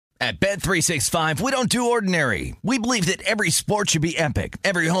At Bet365, we don't do ordinary. We believe that every sport should be epic.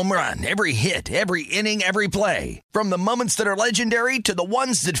 Every home run, every hit, every inning, every play. From the moments that are legendary to the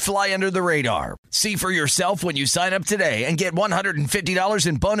ones that fly under the radar. See for yourself when you sign up today and get $150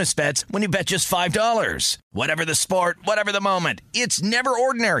 in bonus bets when you bet just $5. Whatever the sport, whatever the moment, it's never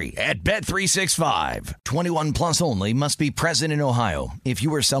ordinary at Bet365. 21 plus only. Must be present in Ohio. If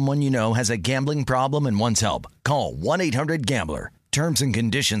you or someone you know has a gambling problem and wants help, call 1-800-GAMBLER. Terms and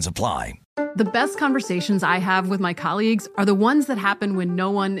conditions apply. The best conversations I have with my colleagues are the ones that happen when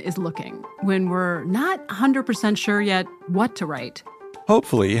no one is looking, when we're not 100% sure yet what to write.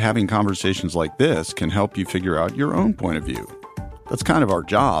 Hopefully, having conversations like this can help you figure out your own point of view. That's kind of our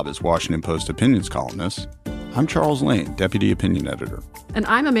job as Washington Post opinions columnists. I'm Charles Lane, Deputy Opinion Editor. And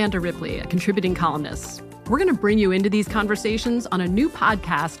I'm Amanda Ripley, a contributing columnist. We're going to bring you into these conversations on a new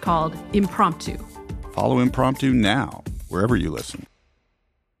podcast called Impromptu. Follow Impromptu now, wherever you listen.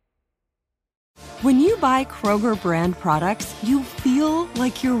 When you buy Kroger brand products, you feel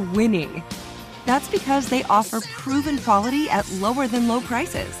like you're winning. That's because they offer proven quality at lower than low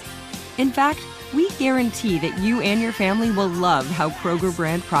prices. In fact, we guarantee that you and your family will love how Kroger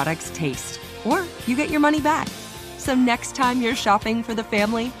brand products taste, or you get your money back. So next time you're shopping for the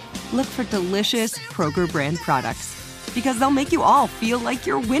family, look for delicious Kroger brand products, because they'll make you all feel like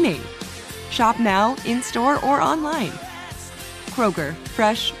you're winning. Shop now, in-store, or online. Kroger,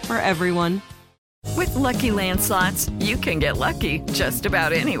 fresh for everyone. With Lucky Land Slots, you can get lucky just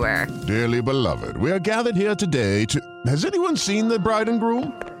about anywhere. Dearly beloved, we are gathered here today to... Has anyone seen the bride and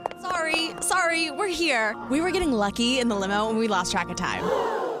groom? Sorry, we're here. We were getting lucky in the limo and we lost track of time.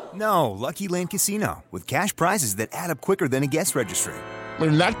 No, Lucky Land Casino, with cash prizes that add up quicker than a guest registry.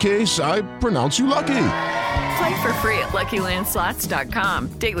 In that case, I pronounce you lucky. Play for free at LuckyLandSlots.com.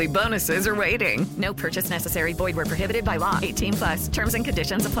 Daily bonuses are waiting. No purchase necessary. Void where prohibited by law. 18 plus. Terms and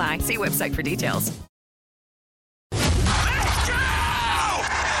conditions apply. See website for details.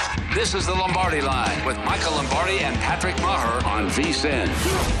 This is the Lombardi Line with Michael Lombardi and Patrick Maher on VSiN.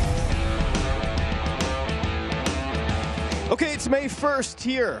 Okay, it's May 1st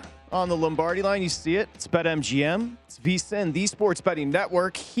here on the Lombardi Line. You see it. It's BetMGM. It's VSiN, the Sports Betting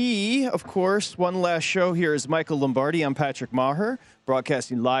Network. He, of course, one last show here is Michael Lombardi. I'm Patrick Maher,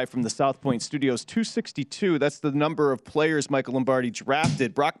 broadcasting live from the South Point Studios. 262, that's the number of players Michael Lombardi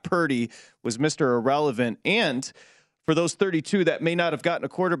drafted. Brock Purdy was Mr. Irrelevant. And for those 32 that may not have gotten a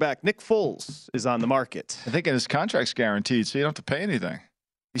quarterback, Nick Foles is on the market. I think his contract's guaranteed, so you don't have to pay anything.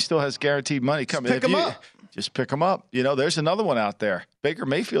 He still has guaranteed money coming. Pick him up. Just pick him up. You know, there's another one out there. Baker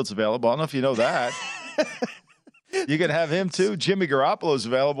Mayfield's available. I don't know if you know that. You can have him too. Jimmy Garoppolo's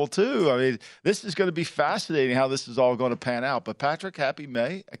available too. I mean, this is going to be fascinating how this is all going to pan out. But Patrick, happy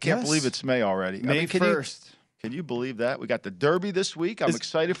May. I can't believe it's May already. May 1st. Can you believe that? We got the Derby this week. I'm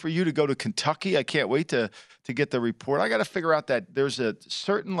excited for you to go to Kentucky. I can't wait to get the report. I got to figure out that there's a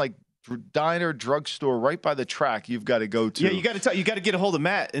certain diner, drugstore right by the track you've got to go to. Yeah, you got to get a hold of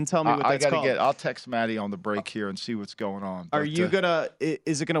Matt and tell me what that's called. I'll text Maddie on the break here and see what's going on. Are you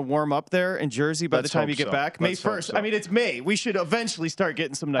is it gonna warm up there in Jersey by the time you get back? May 1st. So. I mean, it's May. We should eventually start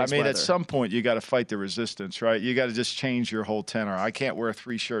getting some nice weather. At some point you got to fight the resistance, right? You got to just change your whole tenor. I can't wear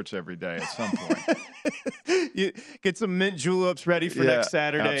 3 shirts every day at some point. You get some mint juleps ready for next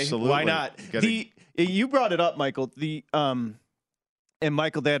Saturday. Absolutely. Why not? You brought it up, Michael. And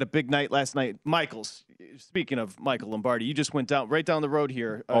Michael, they had a big night last night. Michael's, speaking of Michael Lombardi, you just went right down the road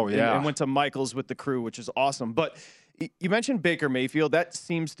here. And went to Michael's with the crew, which is awesome. But you mentioned Baker Mayfield. That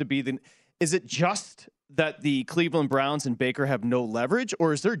seems to be is it just that the Cleveland Browns and Baker have no leverage,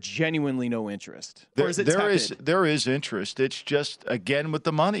 or is there genuinely no interest? Or is it there is interest. It's just, again, with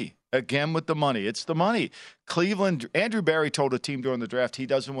the money. It's the money. Cleveland, Andrew Barry told a team during the draft he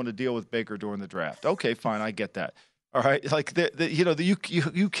doesn't want to deal with Baker during the draft. Okay, fine, I get that. All right, you can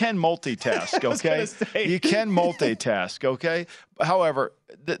multitask, okay? You can multitask, okay? However,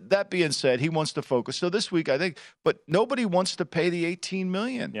 that being said, he wants to focus. So this week, I think, but nobody wants to pay the $18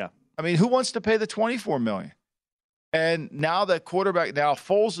 million. Yeah. I mean, who wants to pay the $24 million? And now that quarterback,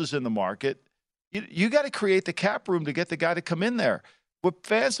 Foles is in the market, you got to create the cap room to get the guy to come in there. What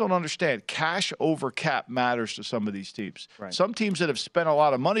fans don't understand, cash over cap matters to some of these teams. Right. Some teams that have spent a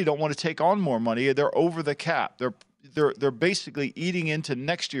lot of money don't want to take on more money. They're over the cap. They're basically eating into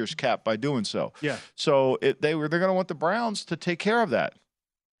next year's cap by doing so. Yeah. So they're going to want the Browns to take care of that.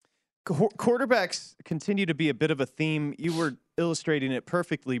 Quarterbacks continue to be a bit of a theme. You were illustrating it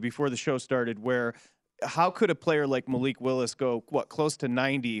perfectly before the show started, where how could a player like Malik Willis go, close to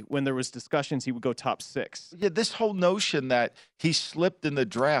 90 when there was discussions he would go top 6? Yeah, this whole notion that he slipped in the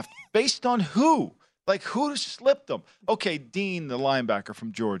draft, based on who? Like, who slipped them? Okay, Dean, the linebacker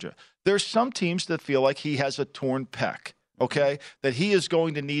from Georgia. There's some teams that feel like he has a torn pec, okay, that he is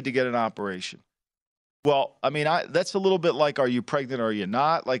going to need to get an operation. Well, I mean, that's a little bit like, are you pregnant or are you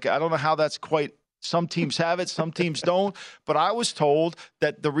not? Like, I don't know how that's quite – some teams have it, some teams don't. But I was told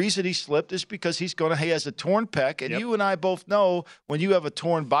that the reason he slipped is because he has a torn pec. And you and I both know when you have a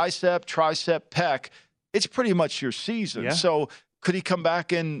torn bicep, tricep, pec, it's pretty much your season. Yeah. So could he come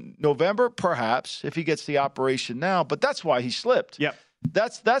back in November? Perhaps, if he gets the operation now. But that's why he slipped. Yep.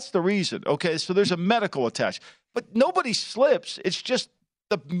 That's the reason. Okay, so there's a medical attached. But nobody slips. It's just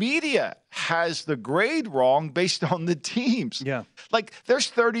the media has the grade wrong based on the teams. Yeah. Like,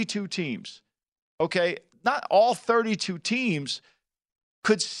 there's 32 teams. Okay, not all 32 teams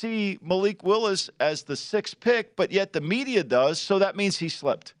could see Malik Willis as the 6th pick, but yet the media does, so that means he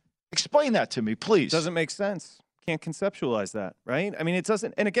slipped. Explain that to me, please. Doesn't make sense. Can't conceptualize that, right? I mean, it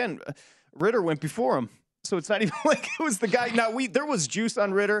doesn't. And again, Ritter went before him, so it's not even like it was the guy. Now, there was juice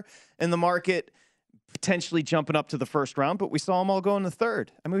on Ritter in the market, potentially jumping up to the first round, but we saw them all go in the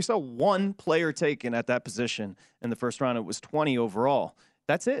third. I mean, we saw one player taken at that position in the first round. It was 20 overall.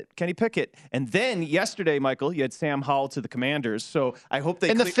 That's it. Kenny Pickett. And then yesterday, Michael, you had Sam Howell to the Commanders. So I hope they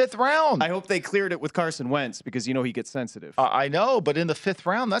in the 5th round. I hope they cleared it with Carson Wentz because he gets sensitive. I know, but in the 5th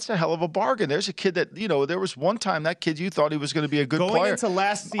round, that's a hell of a bargain. There's a kid that there was one time that kid you thought he was going to be a good player. Going into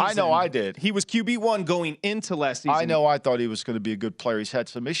last season. I know I did. He was QB1 going into last season. I know I thought he was going to be a good player. He's had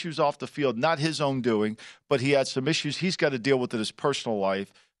some issues off the field, not his own doing, but he had some issues he's got to deal with in his personal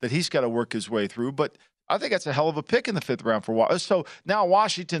life that he's got to work his way through. But I think that's a hell of a pick in the 5th round for Washington. So now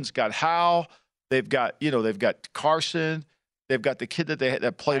Washington's got Howell. They've got Carson. They've got the kid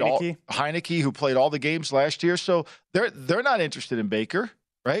that played Heineke, who played all the games last year. So they're not interested in Baker,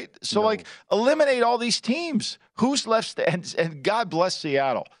 right? So eliminate all these teams. Who's left? And God bless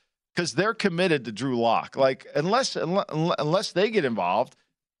Seattle because they're committed to Drew Lock. Like unless they get involved,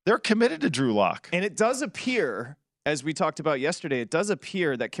 they're committed to Drew Lock. And it does appear, as we talked about yesterday, it does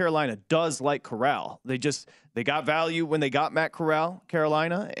appear that Carolina does like Corral. They got value when they got Matt Corral,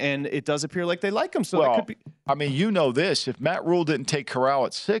 Carolina, and it does appear like they like him. So that could be. I mean, this. If Matt Rule didn't take Corral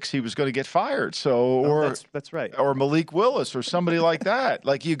at 6, he was going to get fired. So, that's right. Or Malik Willis or somebody like that.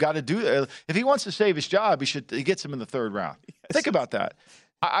 Like you got to do that. If he wants to save his job, he gets him in the 3rd round. Yes. Think about that.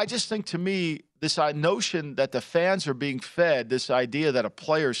 I just think, to me, this notion that the fans are being fed this idea that a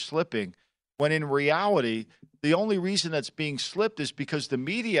player's slipping, when in reality, the only reason that's being slipped is because the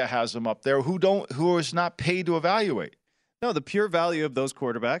media has them up there who is not paid to evaluate. No, the pure value of those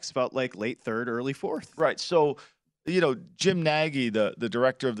quarterbacks felt like late 3rd, early 4th. Right. So, Jim Nagy, the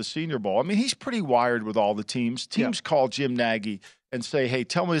director of the Senior Bowl, I mean, he's pretty wired with all the teams. Teams call Jim Nagy and say, hey,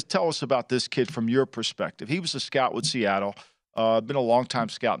 tell us about this kid from your perspective. He was a scout with Seattle. Been a long-time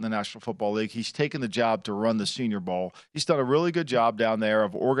scout in the National Football League. He's taken the job to run the Senior Bowl. He's done a really good job down there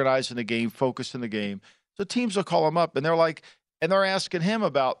of organizing the game, focusing the game. So teams will call him up, and they're asking him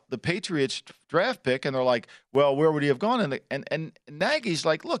about the Patriots draft pick, and they're like, well, where would he have gone? And Nagy's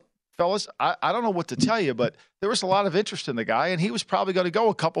like, look, fellas, I don't know what to tell you, but there was a lot of interest in the guy, and he was probably going to go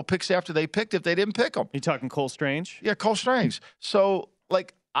a couple picks after they picked if they didn't pick him. You talking Cole Strange? Yeah, Cole Strange. So,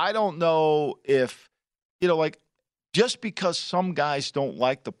 I don't know if, just because some guys don't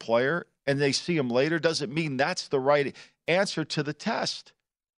like the player and they see him later doesn't mean that's the right answer to the test.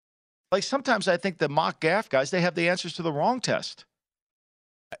 Like sometimes I think the mock gaff guys, they have the answers to the wrong test.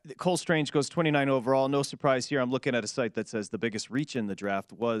 Cole Strange goes 29 overall. No surprise here. I'm looking at a site that says the biggest reach in the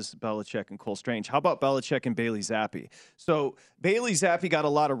draft was Belichick and Cole Strange. How about Belichick and Bailey Zappi? So Bailey Zappi got a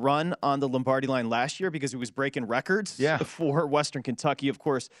lot of run on the Lombardi line last year because he was breaking records for Western Kentucky. Of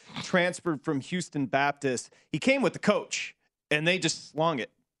course, transferred from Houston Baptist. He came with the coach, and they just slung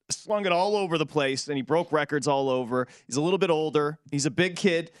it all over the place, and he broke records all over. He's a little bit older. He's a big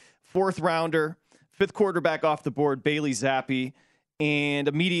kid, 4th rounder, 5th quarterback off the board, Bailey Zappi. And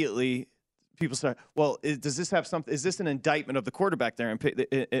immediately people start, well, does this have something? Is this an indictment of the quarterback there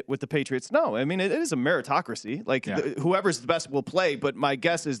with the Patriots? No. I mean, it is a meritocracy. Whoever's the best will play, but my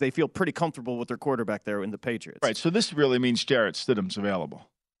guess is they feel pretty comfortable with their quarterback there in the Patriots. Right, so this really means Jarrett Stidham's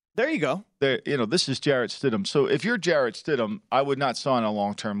available. There you go. This is Jarrett Stidham. So if you're Jarrett Stidham, I would not sign a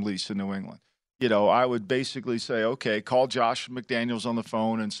long-term lease in New England. I would basically say, okay, call Josh McDaniels on the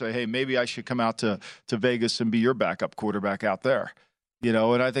phone and say, hey, maybe I should come out to Vegas and be your backup quarterback out there.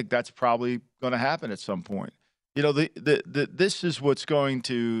 And I think that's probably going to happen at some point. This is what's going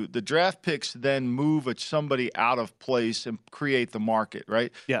to – the draft picks then move somebody out of place and create the market,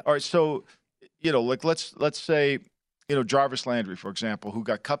 right? Yeah. All right, so, let's say, Jarvis Landry, for example, who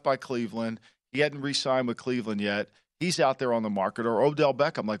got cut by Cleveland. He hadn't re-signed with Cleveland yet. He's out there on the market. Or Odell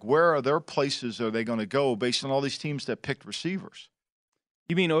Beckham. Like, where are their places are they going to go based on all these teams that picked receivers?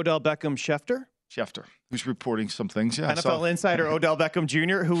 You mean Odell Beckham Schefter? Schefter, who's reporting some things. Yeah, NFL insider Odell Beckham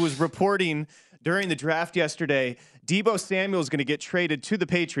Jr., who was reporting during the draft yesterday, Deebo Samuel is going to get traded to the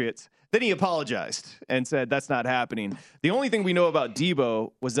Patriots. Then he apologized and said that's not happening. The only thing we know about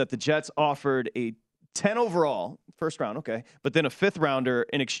Deebo was that the Jets offered a 10 overall, first round, okay, but then a 5th rounder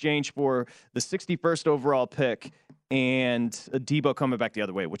in exchange for the 61st overall pick and Deebo coming back the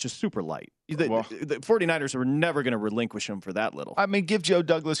other way, which is super light. The 49ers were never going to relinquish him for that little. I mean, give Joe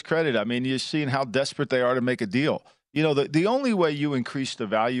Douglas credit. I mean, you're seeing how desperate they are to make a deal. You know, the only way you increase the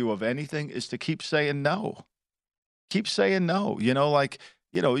value of anything is to keep saying no. Keep saying no. You know, like,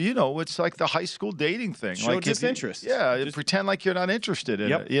 you know, it's like the high school dating thing. Show like disinterest. Just pretend like you're not interested in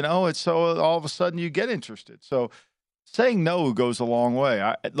it. You know, it's so all of a sudden you get interested. So saying no goes a long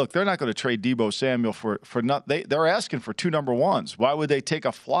way. Look, they're not going to trade Deebo Samuel for not. They're asking for 2 number ones. Why would they take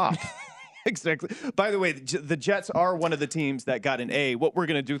a flop? Exactly. By the way, the Jets are one of the teams that got an A. What we're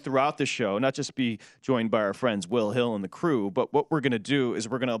going to do throughout the show, not just be joined by our friends Will Hill and the crew, but what we're going to do is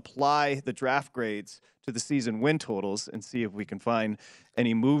we're going to apply the draft grades to the season win totals and see if we can find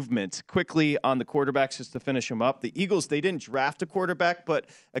any movement. Quickly on the quarterbacks, just to finish them up. The Eagles, they didn't draft a quarterback, but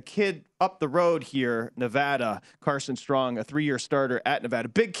a kid up the road here, Nevada, Carson Strong, a 3-year starter at Nevada.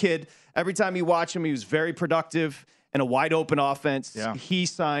 Big kid. Every time you watch him, he was very productive. And a wide-open offense, he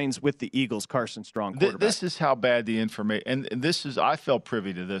signs with the Eagles, Carson Strong, quarterback. This is how bad the information – and this is – I felt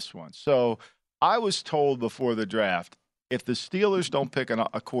privy to this one. So I was told before the draft, if the Steelers don't pick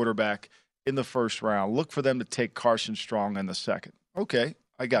a quarterback in the first round, look for them to take Carson Strong in the second. Okay,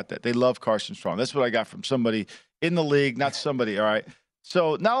 I got that. They love Carson Strong. That's what I got from somebody in the league, not somebody – all right.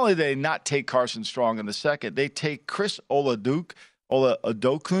 So not only do they not take Carson Strong in the second, they take Chris Oladokun,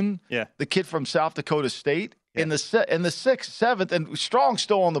 the kid from South Dakota State. In the 6th, 7th, and Strong's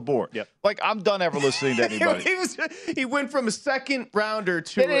still on the board. Yep. Like, I'm done ever listening to anybody. he went from a 2nd rounder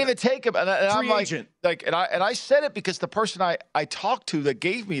to they didn't even take him, and I'm like, agent. and I said it because the person I talked to that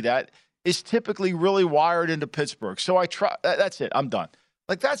gave me that is typically really wired into Pittsburgh. So I try. That's it. I'm done.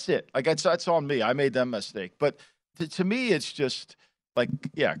 Like, that's it. Like, that's on me. I made that mistake. But to me, it's just like,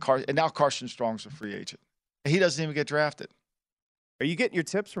 and now Carson Strong's a free agent. He doesn't even get drafted. Are you getting your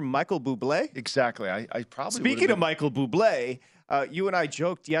tips from Michael Bublé? Exactly. I probably Speaking of Michael Bublé, you and I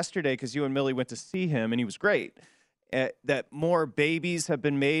joked yesterday because you and Millie went to see him, and he was great, that more babies have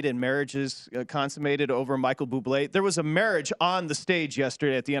been made and marriages consummated over Michael Bublé. There was a marriage on the stage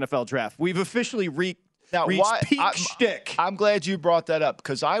yesterday at the NFL draft. We've officially reached peak shtick. I'm glad you brought that up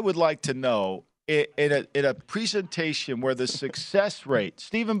because I would like to know in a presentation where the success rate,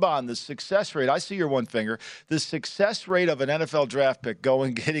 Stephen Bond, the success rate, I see your one finger, the success rate of an NFL draft pick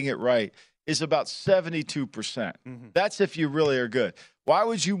getting it right is about 72%. Mm-hmm. That's if you really are good. Why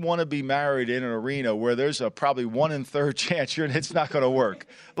would you want to be married in an arena where there's a probably 1 in 3 chance it's not going to work?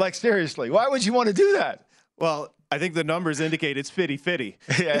 Like, seriously, why would you want to do that? Well, I think the numbers indicate it's 50-50.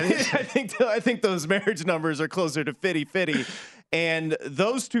 Yeah, I think those marriage numbers are closer to 50-50. And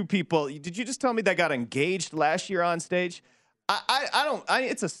those two people, did you just tell me they got engaged last year on stage?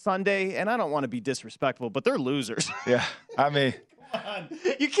 It's a Sunday, and I don't want to be disrespectful, but they're losers. Yeah, I mean, come on.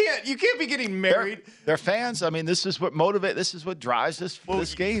 You can't be getting married. They're fans. I mean, this is what motivates. This is what drives this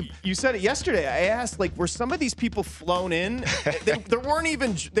game. You said it yesterday. I asked, like, were some of these people flown in? they weren't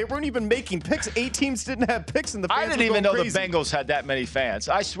even making picks. 8 teams didn't have picks, and the fans I didn't even know crazy. The Bengals had that many fans.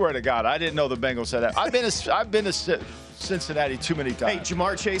 I swear to God, I didn't know the Bengals had that. I've been to Cincinnati too many times. Hey,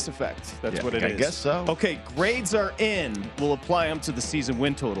 Jamar Chase effect. That's what it is. I guess so. Okay, grades are in. We'll apply them to the season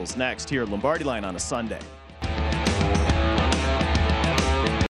win totals next here at Lombardi Line on a Sunday.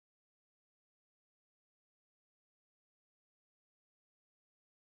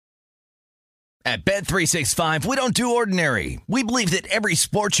 At Bet365, we don't do ordinary. We believe that every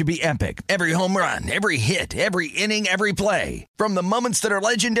sport should be epic. Every home run, every hit, every inning, every play. From the moments that are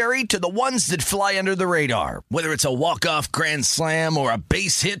legendary to the ones that fly under the radar. Whether it's a walk-off grand slam or a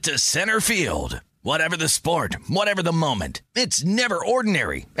base hit to center field. Whatever the sport, whatever the moment. It's never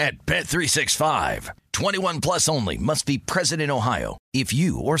ordinary at Bet365. 21 plus only. Must be present in Ohio. If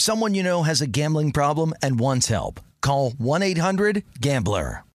you or someone you know has a gambling problem and wants help, call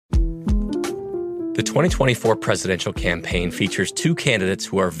 1-800-GAMBLER. The 2024 presidential campaign features 2 candidates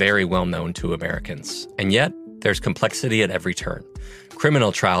who are very well known to Americans. And yet, there's complexity at every turn.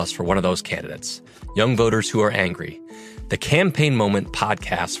 Criminal trials for one of those candidates. Young voters who are angry. The Campaign Moment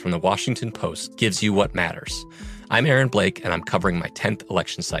podcast from the Washington Post gives you what matters. I'm Aaron Blake, and I'm covering my 10th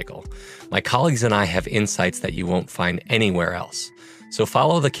election cycle. My colleagues and I have insights that you won't find anywhere else. So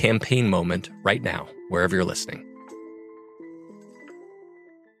follow the Campaign Moment right now, wherever you're listening.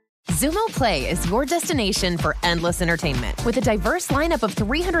 Xumo Play is your destination for endless entertainment. With a diverse lineup of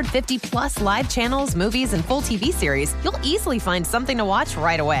 350-plus live channels, movies, and full TV series, you'll easily find something to watch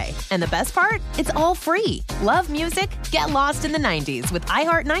right away. And the best part? It's all free. Love music? Get lost in the 90s with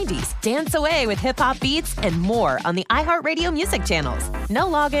iHeart 90s, dance away with hip-hop beats, and more on the iHeartRadio music channels. No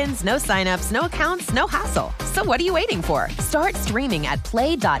logins, no signups, no accounts, no hassle. So what are you waiting for? Start streaming at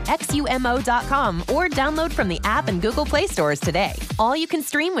play.xumo.com or download from the app and Google Play stores today. All you can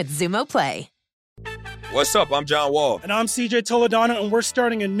stream with Xumo Play. What's up? I'm John Wall. And I'm CJ Toledano, and we're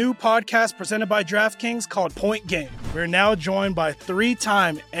starting a new podcast presented by DraftKings called Point Game. We're now joined by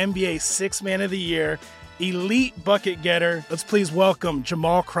 3-time NBA Sixth Man of the Year, elite bucket getter. Let's please welcome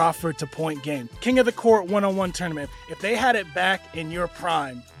Jamal Crawford to Point Game. King of the Court one-on-one tournament. If they had it back in your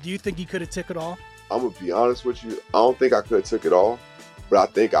prime, do you think you could have took it all? I'm going to be honest with you. I don't think I could have took it all, but I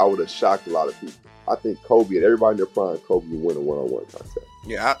think I would have shocked a lot of people. I think Kobe and everybody in their prime, Kobe would win a one-on-one contest.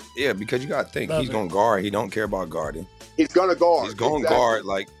 Yeah, because you got to think, he's going to guard. He don't care about guarding. He's going to guard. He's going to guard.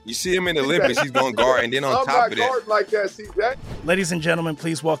 Like, you see him in the Olympics, he's going to guard. And then on top of that. Like that, see that? Ladies and gentlemen,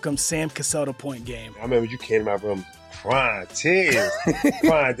 please welcome Sam Cassell to Point Game. I remember you came in my room crying, tears,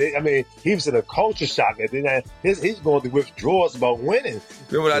 crying. I mean, he was in a culture shock. And then he's going through withdrawals about winning.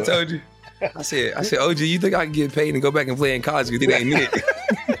 Remember what I told you? I said, OG, you think I can get paid and go back and play in college because it ain't it?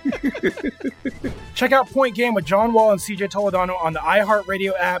 Check out Point Game with John Wall and CJ Toledano on the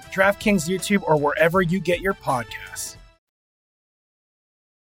iHeartRadio app, DraftKings YouTube, or wherever you get your podcasts.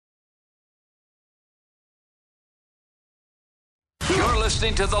 You're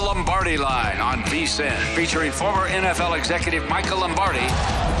listening to The Lombardi Line on VSiN, featuring former NFL executive Michael Lombardi.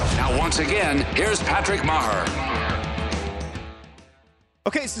 Now, once again, here's Patrick Maher.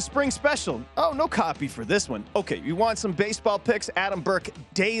 Okay, it's the spring special. Oh, no copy for this one. Okay, you want some baseball picks? Adam Burke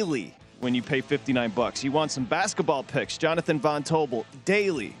daily when you pay $59. You want some basketball picks? Jonathan Von Tobel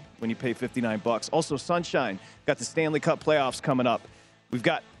daily when you pay $59. Also, Sunshine got the Stanley Cup playoffs coming up. We've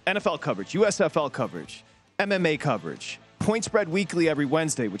got NFL coverage, USFL coverage, MMA coverage, Point Spread Weekly every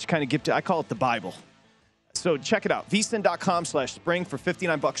Wednesday, which kind of give to, I call it the Bible. So check it out, vsin.com/spring for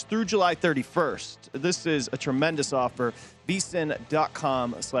 $59 through July 31st. This is a tremendous offer,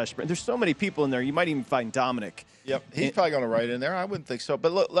 vsin.com/spring. There's so many people in there, you might even find Dominic. Yep, he's probably going to write in there. I wouldn't think so.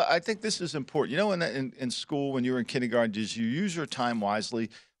 But look, I think this is important. You know, in school, when you were in kindergarten, you use your time wisely.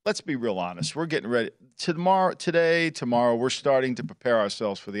 Let's be real honest. We're getting ready. Tomorrow, we're starting to prepare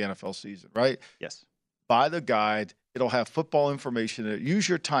ourselves for the NFL season, right? Yes. Buy the guide. It'll have football information in it. Use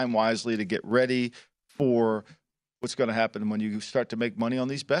your time wisely to get ready for what's going to happen when you start to make money on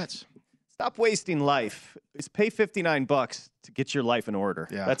these bets. Stop wasting life. Just pay $59 to get your life in order.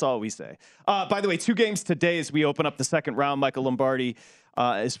 Yeah. That's all we say. By the way, 2 games today as we open up the second round. Michael Lombardi,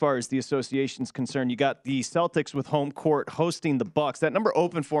 as far as the association's concerned, you got the Celtics with home court hosting the Bucks. That number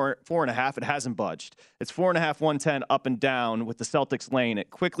opened for 4.5. It hasn't budged. It's 4.5, 110 up and down with the Celtics laying it.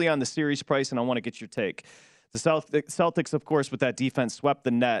 Quickly on the series price, and I want to get your take. The Celtics, of course, with that defense, swept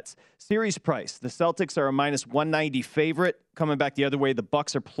the Nets. Series price, the Celtics are a minus 190 favorite. Coming back the other way, the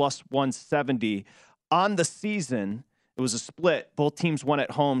Bucks are plus 170. On the season, it was a split. Both teams won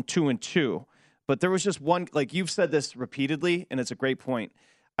at home 2-2. But there was just one, like you've said this repeatedly, and it's a great point.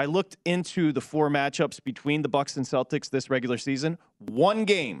 I looked into the 4 matchups between the Bucks and Celtics this regular season. One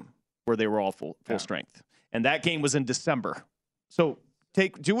game where they were all full strength. And that game was in December. So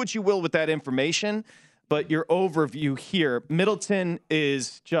do what you will with that information. But your overview here, Middleton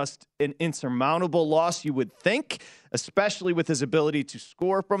is just an insurmountable loss, you would think, especially with his ability to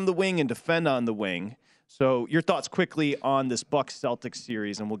score from the wing and defend on the wing. So your thoughts quickly on this Bucks-Celtics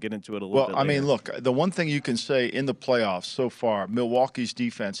series, and we'll get into it a little bit later. Well, I mean, look, the one thing you can say in the playoffs so far, Milwaukee's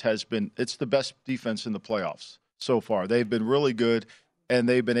defense it's the best defense in the playoffs so far. They've been really good. And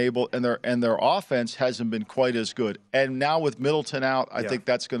they've been able, and their offense hasn't been quite as good. And now with Middleton out, I think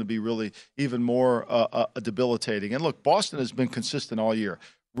that's going to be really even more debilitating. And look, Boston has been consistent all year.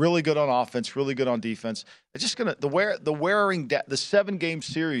 Really good on offense, really good on defense. It's just the 7-game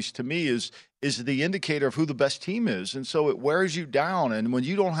series to me is the indicator of who the best team is, and so it wears you down. And when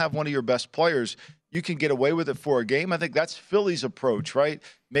you don't have one of your best players, you can get away with it for a game. I think that's Philly's approach, right?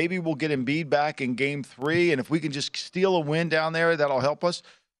 Maybe we'll get Embiid back in Game 3, and if we can just steal a win down there, that'll help us.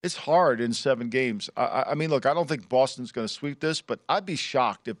 It's hard in 7 games. I mean, look, I don't think Boston's going to sweep this, but I'd be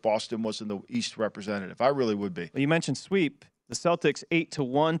shocked if Boston wasn't the East representative. I really would be. Well, you mentioned sweep. The Celtics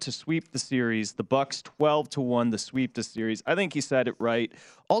 8-1 to sweep the series. The Bucks 12-1 to sweep the series. I think you said it right.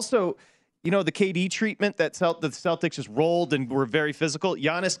 Also, you know, the KD treatment that the Celtics just rolled and were very physical.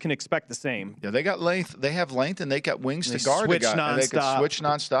 Giannis can expect the same. Yeah, they got length. They have length, and they got wings to guard the guy. And they can switch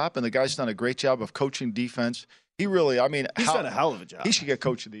nonstop, and the guy's done a great job of coaching defense. He really, I mean, he's done a hell of a job. He should get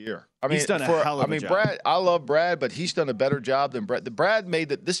Coach of the Year. I mean, he's done a hell of a job. Brad, I love Brad, but he's done a better job than Brad. Brad made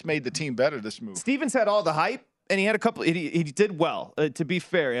the team better. This move. Stevens had all the hype, and he had a couple. He did well. To be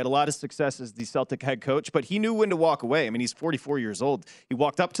fair, he had a lot of success as the Celtic head coach, but he knew when to walk away. I mean, he's 44 years old. He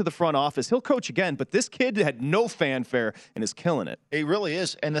walked up to the front office. He'll coach again, but this kid had no fanfare and is killing it. He really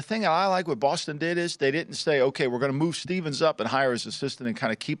is. And the thing I like what Boston did is they didn't say, okay, we're going to move Stevens up and hire his assistant and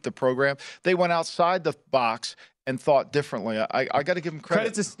kind of keep the program. They went outside the box and thought differently. I got to give him credit.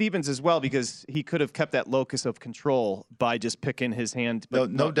 Credit to Stevens as well, because he could have kept that locus of control by just picking his hand.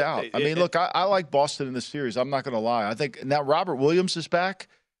 But no doubt. I mean, look, I like Boston in this series. I'm not going to lie. I think now Robert Williams is back,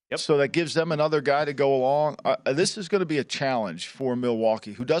 so that gives them another guy to go along. This is going to be a challenge for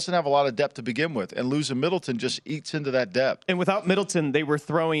Milwaukee, who doesn't have a lot of depth to begin with, and losing Middleton just eats into that depth. And without Middleton, they were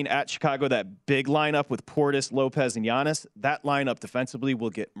throwing at Chicago that big lineup with Portis, Lopez, and Giannis. That lineup defensively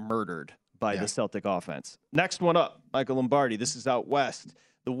will get murdered by the Celtic offense. Next one up, Michael Lombardi. This is out west.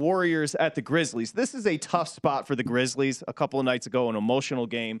 The Warriors at the Grizzlies. This is a tough spot for the Grizzlies. A couple of nights ago, an emotional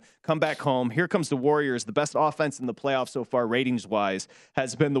game. Come back home. Here comes the Warriors. The best offense in the playoffs so far, ratings-wise,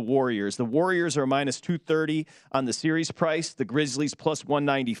 has been the Warriors. The Warriors are minus 230 on the series price. The Grizzlies plus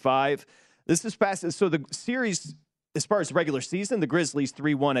 195. This is fast. So the series, as far as regular season, the Grizzlies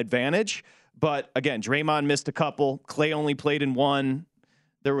 3-1 advantage. But, again, Draymond missed a couple. Klay only played in one.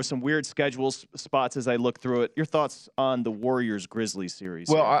 There were some weird schedule spots as I looked through it. Your thoughts on the Warriors-Grizzlies series?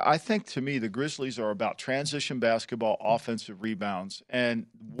 Well, I think, to me, the Grizzlies are about transition basketball, offensive rebounds. And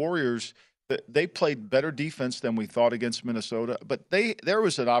Warriors, they played better defense than we thought against Minnesota. But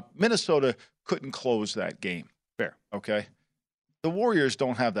Minnesota couldn't close that game. Fair. Okay? The Warriors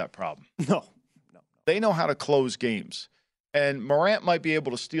don't have that problem. No. They know how to close games. And Morant might be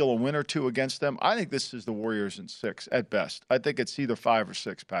able to steal a win or two against them. I think this is the Warriors in 6 at best. I think it's either 5 or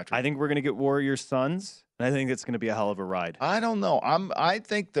 6, Patrick. I think we're going to get Warriors-Suns, and I think it's going to be a hell of a ride. I don't know. I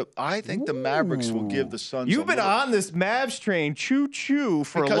think the Mavericks will give the Suns. You've been on this Mavs train, choo-choo,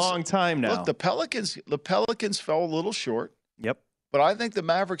 for a long time now. Look, the Pelicans fell a little short. Yep. But I think the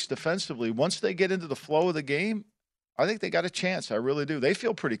Mavericks defensively, once they get into the flow of the game, I think they got a chance. I really do. They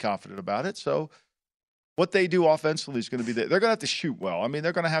feel pretty confident about it. So what they do offensively is going to be they're going to have to shoot well. I mean,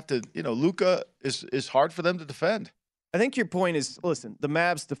 they're going to have to, Luka is hard for them to defend. I think your point is, listen, the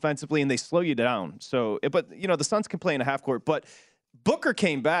Mavs defensively, and they slow you down. So, but, the Suns can play in a half court. But Booker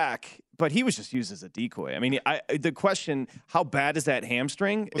came back, but he was just used as a decoy. I mean, the question, how bad is that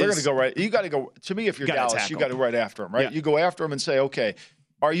hamstring? They're going to go right. You got to go. To me, if you're Dallas, you got to go right after him, right? Yeah. You go after him and say, okay,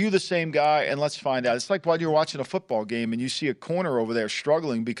 are you the same guy? And let's find out. It's like when you're watching a football game and you see a corner over there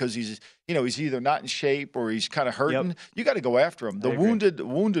struggling because he's either not in shape or he's kind of hurting. Yep. You got to go after him. The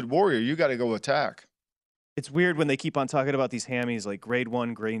wounded warrior, you got to go attack. It's weird when they keep on talking about these hammies like grade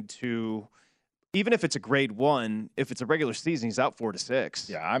 1, grade 2. Even if it's a grade 1, if it's a regular season, he's out 4 to 6.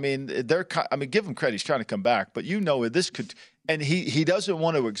 Yeah, I mean, give him credit. He's trying to come back, but this could, and he doesn't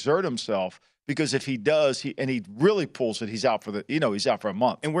want to exert himself. Because if he does, he really pulls it, he's out for he's out for a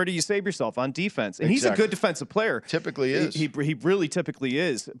month. And where do you save yourself? On defense. And He's a good defensive player. Typically is. He really typically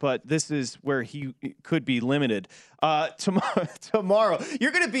is, but this is where he could be limited. Tomorrow,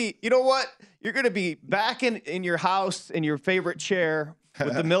 you're going to be, you know what? You're going to be back in your house in your favorite chair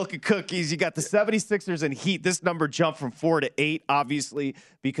with the milk and cookies. You got the 76ers and Heat. This number jumped from 4 to 8, obviously,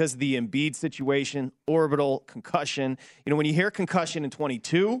 because of the Embiid situation, orbital concussion. When you hear concussion in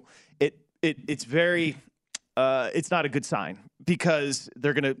 22, it's very it's not a good sign because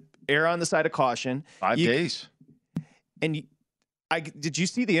they're going to err on the side of caution. 5 days. And did you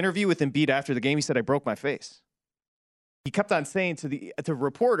see the interview with Embiid after the game? He said, I broke my face. He kept on saying to the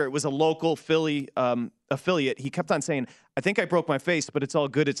reporter, it was a local Philly affiliate. He kept on saying, I think I broke my face, but it's all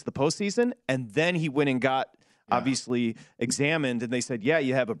good. It's the postseason. And then he went and got obviously examined, and they said, yeah,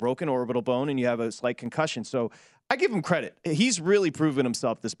 you have a broken orbital bone and you have a slight concussion. So I give him credit. He's really proven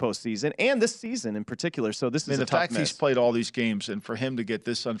himself this postseason and this season in particular. So this is a tough the fact miss. He's played all these games, and for him to get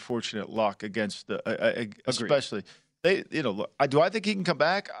this unfortunate luck against especially do I think he can come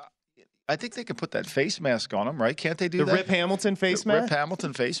back? I think they can put that face mask on him, right? Can't they do that? The Rip Hamilton face mask? Rip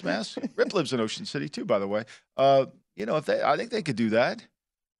Hamilton face mask. Rip lives in Ocean City too, by the way. I think they could do that.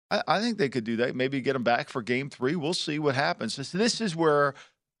 I think they could do that. Maybe get him back for Game 3. We'll see what happens. This is where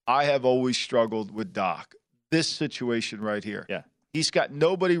I have always struggled with Doc. This situation right here. Yeah. He's got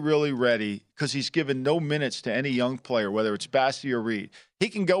nobody really ready because he's given no minutes to any young player, whether it's Bassey or Reed. He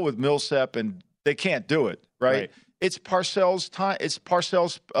can go with Millsap, and they can't do it, right? It's Parcells' time. It's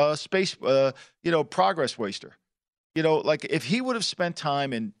Parcells' space, progress waster. Like if he would have spent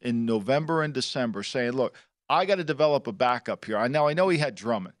time in November and December saying, look, I got to develop a backup here. I know he had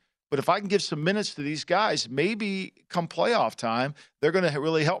Drummond. But if I can give some minutes to these guys, maybe come playoff time, they're going to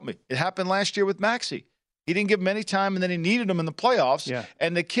really help me. It happened last year with Maxey. He didn't give him any time, and then he needed him in the playoffs,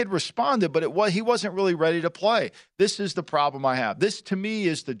 and the kid responded, but he wasn't really ready to play. This is the problem I have. This, to me,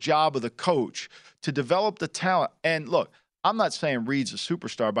 is the job of the coach, to develop the talent. And look, I'm not saying Reed's a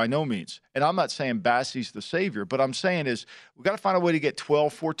superstar by no means, and I'm not saying Bassey's the savior, but I'm saying is we've got to find a way to get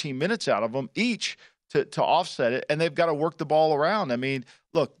 12, 14 minutes out of them each to offset it, and they've got to work the ball around. I mean,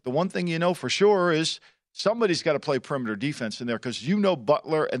 look, the one thing you know for sure is somebody's got to play perimeter defense in there because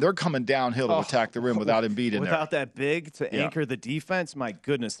Butler, and they're coming downhill to attack the rim without Embiid in there. Without that big to anchor the defense, my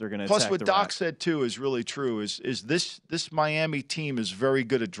goodness, they're going to Plus, attack what the Doc rack. said, too, is really true, is this Miami team is very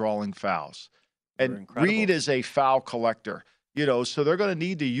good at drawing fouls. And Reed is a foul collector. So they're going to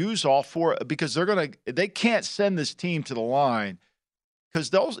need to use all four because they can't send this team to the line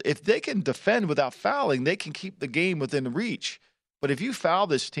because if they can defend without fouling, they can keep the game within reach. But if you foul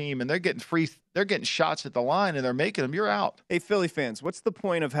this team and they're getting shots at the line and they're making them, you're out. Hey, Philly fans, what's the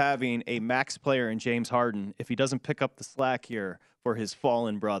point of having a max player in James Harden if he doesn't pick up the slack here for his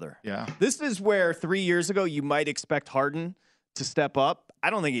fallen brother? Yeah. This is where 3 years ago you might expect Harden to step up. I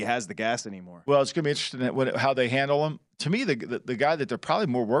don't think he has the gas anymore. Well, it's going to be interesting how they handle him. To me, the guy that they're probably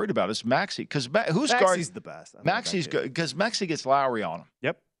more worried about is Maxey. Because Maxey's the best. Maxey's good because Maxey gets Lowry on him.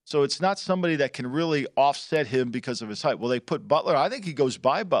 Yep. So it's not somebody that can really offset him because of his height. Well, they put Butler. I think he goes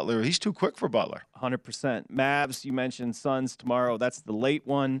by Butler. He's too quick for Butler. 100%. Mavs, you mentioned Suns tomorrow. That's the late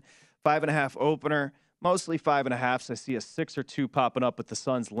one. 5.5 opener. Mostly 5.5s. I see a 6 or 2 popping up with the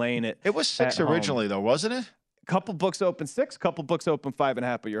Suns laying it. It was 6 originally, though, wasn't it? Couple books open 6, couple books open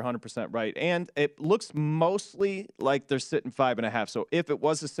 5.5, but you're 100% right. And it looks mostly like they're sitting 5.5. So if it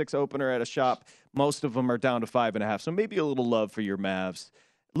was a 6 opener at a shop, most of them are down to 5.5. So maybe a little love for your Mavs.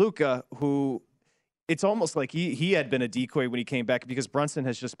 Luka, who it's almost like he had been a decoy when he came back because Brunson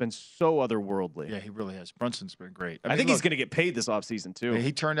has just been so otherworldly. Yeah, he really has. Brunson's been great. I think he's going to get paid this offseason, too.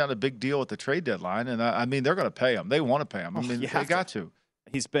 He turned down a big deal at the trade deadline, and I mean, they're going to pay him. They want to pay him. I mean, they got to.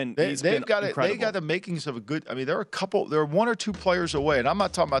 He's been they've got incredible. They got the makings of a good. I mean, there are 1 or 2 players away, and I'm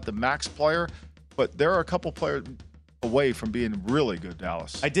not talking about the max player, but there are a couple players away from being really good.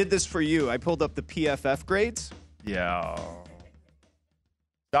 Dallas. I did this for you. I pulled up the PFF grades. Yeah.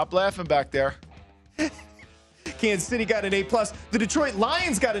 Stop laughing back there. Kansas City got an A+. The Detroit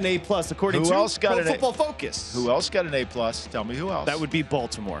Lions got an A+, according to Pro Football Focus. Who else got an A+? Tell me who else. That would be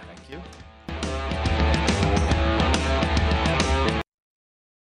Baltimore. Thank you.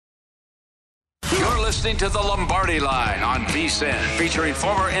 You're listening to the Lombardi Line on VSiN, featuring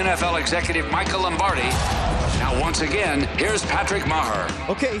former NFL executive Michael Lombardi. Now, once again, here's Patrick Maher.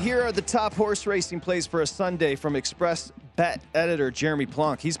 Okay, here are the top horse racing plays for a Sunday from Express Bet editor Jeremy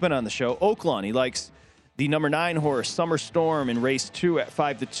Plonk. He's been on the show. Oaklawn, he likes the number 9 horse, Summer Storm, in race 2 at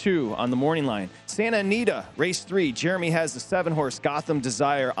 5-2 on the morning line. Santa Anita, race 3. Jeremy has the 7 horse, Gotham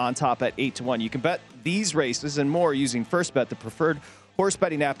Desire, on top at 8-1. You can bet these races and more using First Bet, the preferred horse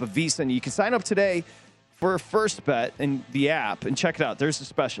betting app of VSiN. You can sign up today for First Bet in the app and check it out. There's a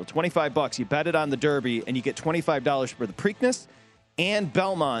special, $25. You bet it on the Derby and you get $25 for the Preakness and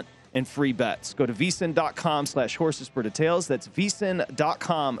Belmont and free bets. Go to vsin.com/horses for details. That's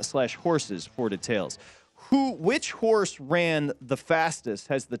vsin.com/horses for details. Which horse ran the fastest,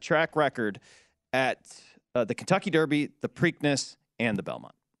 has the track record at the Kentucky Derby, the Preakness, and the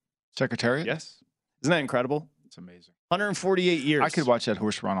Belmont? Secretariat? Yes. Isn't that incredible? It's amazing. 148 years. I could watch that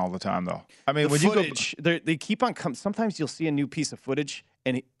horse run all the time, though. I mean, the when footage, they keep on coming. Sometimes you'll see a new piece of footage,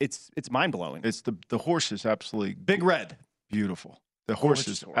 and it's mind-blowing. It's the horse is absolutely Big Red. Beautiful. The horse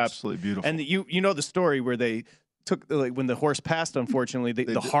is absolutely beautiful. And you know the story where they took, like, when the horse passed, unfortunately,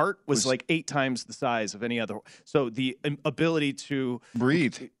 the heart was like 8 times the size of any other. So the ability to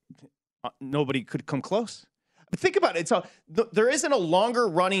breathe, nobody could come close. But think about it. So there isn't a longer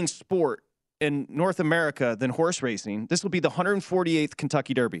running sport in North America than horse racing. This will be the 148th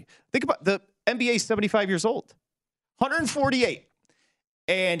Kentucky Derby. Think about the NBA, 75 years old, 148,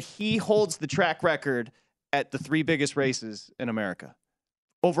 and he holds the track record at the 3 biggest races in America.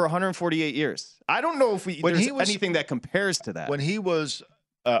 Over 148 years. I don't know if there's anything that compares to that. When he was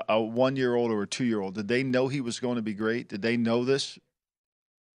a 1-year-old or a 2-year-old, did they know he was going to be great? Did they know this?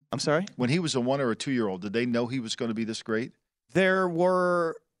 I'm sorry? When he was a 1 or a 2-year-old, did they know he was going to be this great?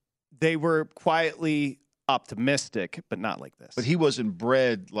 They were quietly optimistic, but not like this. But he wasn't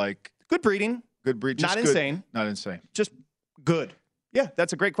bred like good breeding. Good breed. Not insane. Not insane. Just good. Yeah,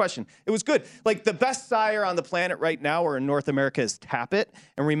 that's a great question. It was good. Like, the best sire on the planet right now or in North America is Tappet.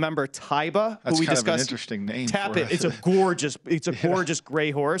 And remember Taiba, That's who we kind discussed. of an interesting name. Tappet. It's a gorgeous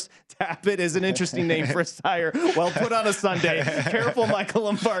gray horse. Tappet is an interesting name for a sire. Well, put on a Sunday. Careful, Michael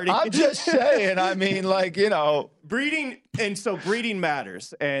Lombardi. I'm just saying. I mean, like, you know. Breeding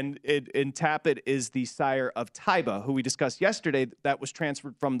matters, and Tappet is the sire of Taiba, who we discussed yesterday. That was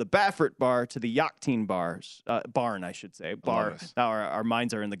transferred from the Baffert bar to the Yachtine barn, I should say. Bar. Now our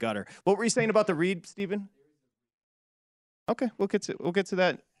minds are in the gutter. What were you saying about the reed, Stephen? Okay, we'll get to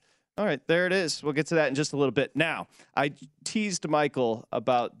that. All right, there it is. We'll get to that in just a little bit. Now, I teased Michael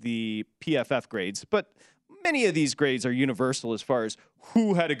about the PFF grades, but many of these grades are universal as far as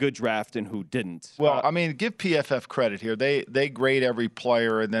who had a good draft and who didn't. Well, I mean, give PFF credit here. They grade every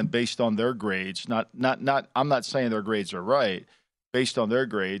player, and then based on their grades, not. I'm not saying their grades are right. Based on their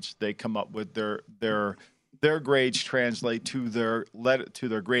grades, they come up with their grades translate to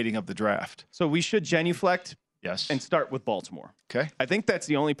their grading of the draft. So we should genuflect. Yes. And start with Baltimore. Okay. I think that's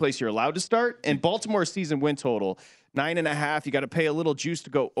the only place you're allowed to start. And Baltimore's season win total, 9.5. You got to pay a little juice to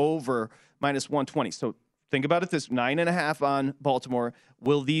go over -120. So think about it this 9.5 on Baltimore.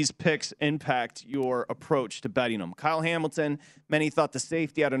 Will these picks impact your approach to betting them? Kyle Hamilton, many thought the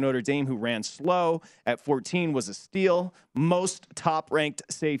safety out of Notre Dame who ran slow at 14 was a steal. Most top-ranked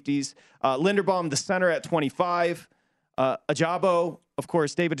safeties. Linderbaum, the center at 25. Ajabo, of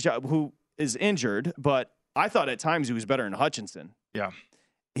course, David Ajabo, who is injured, but I thought at times he was better than Hutchinson. Yeah.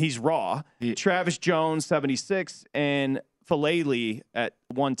 He's raw. Travis Jones, 76, and Falele at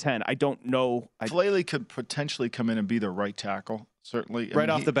 110. I don't know. Falele could potentially come in and be the right tackle, certainly.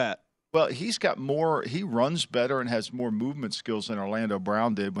 Off the bat. Well, he's got more. He runs better and has more movement skills than Orlando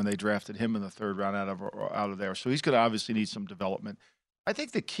Brown did when they drafted him in the third round out of there. So he's going to obviously need some development. I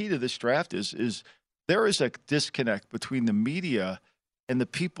think the key to this draft is there is a disconnect between the media and the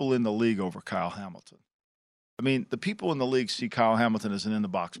people in the league over Kyle Hamilton. I mean, the people in the league see Kyle Hamilton as an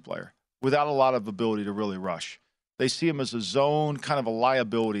in-the-box player without a lot of ability to really rush. They see him as a zone, kind of a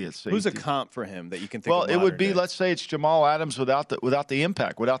liability at safety. Who's a comp for him that you can think of? Well, it would be, let's say it's Jamal Adams without the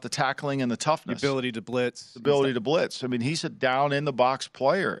impact, without the tackling and the toughness. The ability to blitz. I mean, he's a down-in-the-box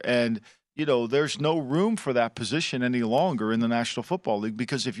player. And, you know, there's no room for that position any longer in the National Football League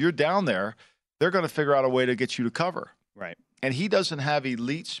because if you're down there, they're going to figure out a way to get you to cover. Right. And he doesn't have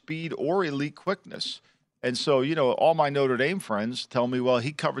elite speed or elite quickness. And so, you know, all my Notre Dame friends tell me, well,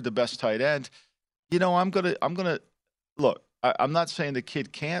 he covered the best tight end. You know, I'm gonna look. I'm not saying the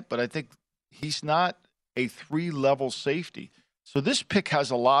kid can't, but I think he's not a 3-level safety. So this pick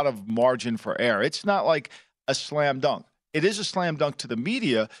has a lot of margin for error. It's not like a slam dunk. It is a slam dunk to the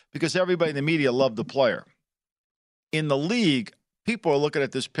media because everybody in the media loved the player. In the league, people are looking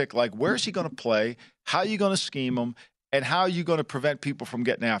at this pick like, where's he going to play? How are you going to scheme him? And how are you going to prevent people from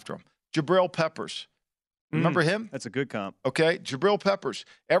getting after him? Jabril Peppers. Remember him? That's a good comp. Okay, Jabril Peppers.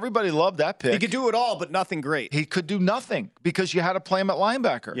 Everybody loved that pick. He could do it all, but nothing great. He could do nothing because you had to play him at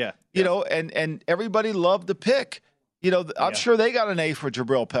linebacker. Yeah. You know, and everybody loved the pick. You know, I'm sure they got an A for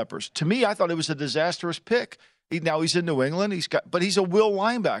Jabril Peppers. To me, I thought it was a disastrous pick. Now he's in New England. But he's a will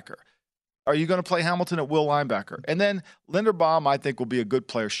linebacker. Are you going to play Hamilton at will linebacker? And then Linderbaum, I think, will be a good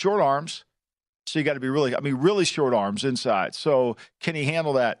player. Short arms. So you got to be really short arms inside. So can he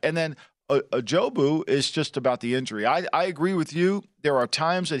handle that? And then Ajobu is just about the injury. I agree with you. There are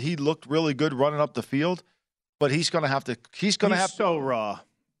times that he looked really good running up the field, but he's going to have to. He's so raw.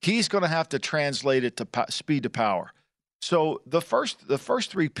 He's going to have to translate it to speed to power. So the first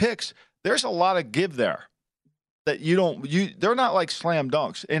 3 picks, there's a lot of give there that they're not like slam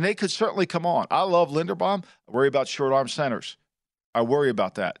dunks, and they could certainly come on. I love Linderbaum. I worry about short arm centers. I worry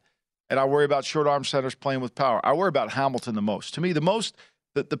about that, and I worry about short arm centers playing with power. I worry about Hamilton the most. To me,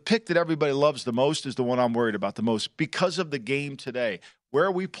 the pick that everybody loves the most is the one I'm worried about the most because of the game today. Where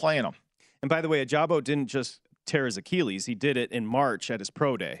are we playing them? And by the way, Ajabo didn't just tear his Achilles. He did it in March at his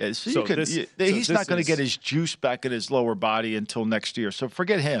pro day. Yeah, he's not going to get his juice back in his lower body until next year. So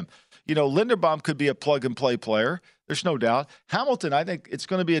forget him. You know, Linderbaum could be a plug-and-play player. There's no doubt. Hamilton, I think it's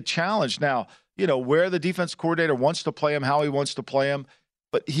going to be a challenge. Now, you know, where the defense coordinator wants to play him, how he wants to play him.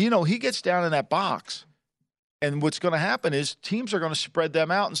 But, you know, he gets down in that box. And what's going to happen is teams are going to spread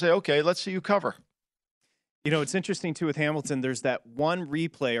them out and say, okay, let's see you cover. You know, it's interesting, too, with Hamilton. There's that one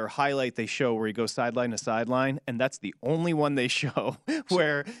replay or highlight they show where he goes sideline to sideline, and that's the only one they show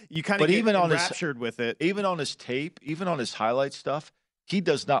where you kind of get enraptured with it. Even on his tape, even on his highlight stuff, he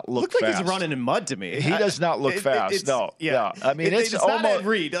does not look fast. Like he's running in mud to me. He does not look fast. Yeah. I mean, it's almost not Ed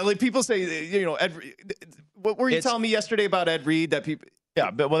Reed. Like people say, you know, Ed. What were you telling me yesterday about Ed Reed? That people. Yeah,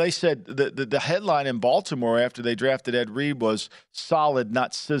 but when they said the headline in Baltimore after they drafted Ed Reed was solid,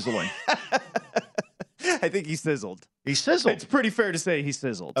 not sizzling. I think he sizzled. He sizzled. It's pretty fair to say he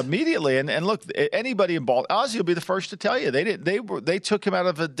sizzled immediately. And look, anybody in Baltimore, Ozzie will be the first to tell you they took him out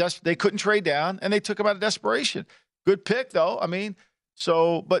of they couldn't trade down, and they took him out of desperation. Good pick though. I mean,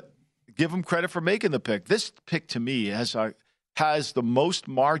 but give him credit for making the pick. This pick to me has the most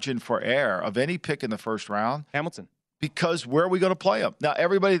margin for error of any pick in the first round. Hamilton. Because where are we going to play them? Now,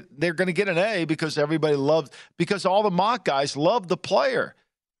 they're going to get an A because because all the mock guys love the player.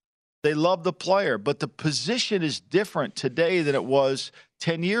 They love the player, but the position is different today than it was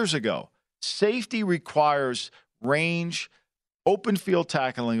 10 years ago. Safety requires range, open field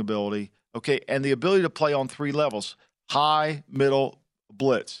tackling ability, okay, and the ability to play on 3 levels, high, middle,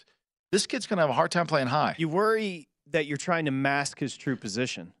 blitz. This kid's going to have a hard time playing high. You worry that you're trying to mask his true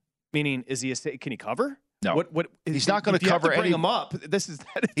position. Meaning, can he cover? No, he's not going to cover any. Bring him up.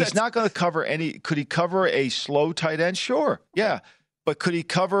 He's not going to cover any. Could he cover a slow tight end? Sure, yeah. But could he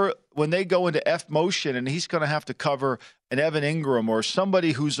cover when they go into F motion and he's going to have to cover an Evan Ingram or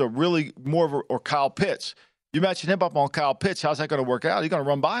somebody who's or Kyle Pitts? You match him up on Kyle Pitts. How's that going to work out? He's going to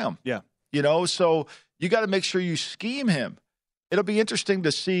run by him. Yeah. So you got to make sure you scheme him. It'll be interesting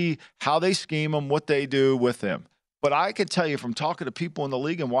to see how they scheme him, what they do with him. But I can tell you from talking to people in the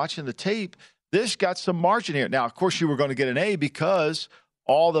league and watching the tape, this got some margin here. Now, of course, you were going to get an A because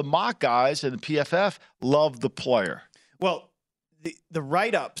all the mock guys and the PFF love the player. Well, the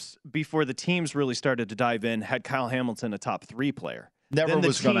write-ups before the teams really started to dive in had Kyle Hamilton a top 3 player. Never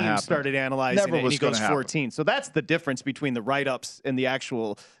was going to happen. Then the team started analyzing it, and he goes 14. So that's the difference between the write-ups and the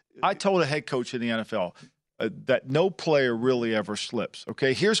actual. I told a head coach in the NFL that no player really ever slips.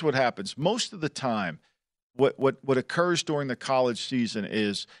 Okay, here's what happens. Most of the time, what occurs during the college season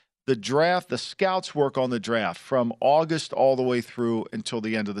is the draft, the scouts work on the draft from August all the way through until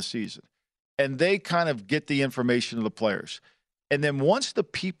the end of the season. And they kind of get the information of the players. And then once the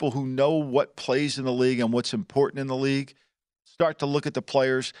people who know what plays in the league and what's important in the league start to look at the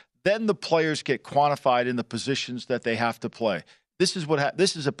players, then the players get quantified in the positions that they have to play. This is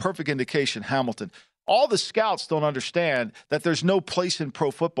this is a perfect indication, Hamilton. All the scouts don't understand that there's no place in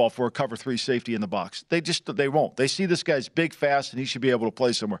pro football for a cover 3 safety in the box. They won't. They see this guy's big, fast, and he should be able to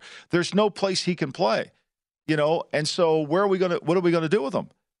play somewhere. There's no place he can play, And so what are we going to do with him?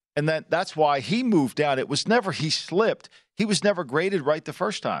 And that's why he moved down. It was never he slipped. He was never graded right the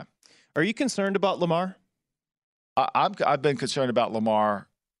first time. Are you concerned about Lamar? I've been concerned about Lamar.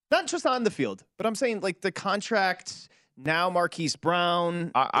 Not just on the field, but I'm saying like the contract. Now Marquise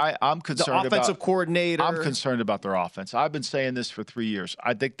Brown, I'm concerned the offensive coordinator. I'm concerned about their offense. I've been saying this for 3 years.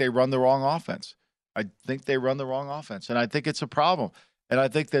 I think they run the wrong offense. And I think it's a problem. And I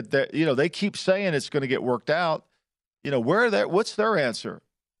think that they keep saying it's going to get worked out. What's their answer?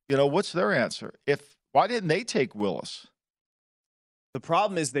 What's their answer? Why didn't they take Willis? The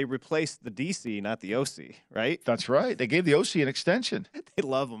problem is they replaced the DC, not the OC, right? That's right. They gave the OC an extension. They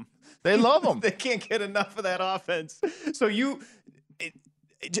love him. They love him. They can't get enough of that offense. So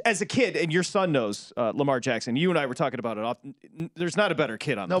as a kid, and your son knows Lamar Jackson, you and I were talking about it often. There's not a better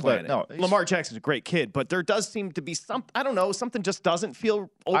kid on the planet. Lamar Jackson's a great kid, but there does seem to be something just doesn't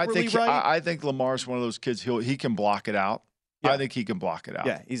feel overly right. I think Lamar's one of those kids, he can block it out. Yeah. I think he can block it out.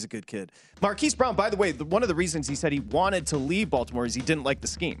 Yeah, he's a good kid. Marquise Brown, by the way, one of the reasons he said he wanted to leave Baltimore is he didn't like the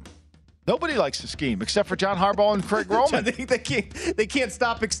scheme. Nobody likes the scheme except for John Harbaugh and Craig Roman. They can't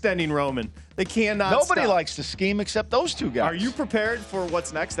stop extending Roman. They cannot. Nobody likes the scheme except those two guys. Are you prepared for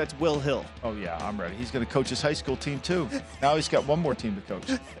what's next? That's Will Hill. Oh, yeah, I'm ready. He's going to coach his high school team, too. Now he's got one more team to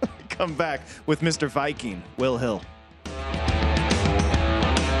coach. Come back with Mr. Viking, Will Hill.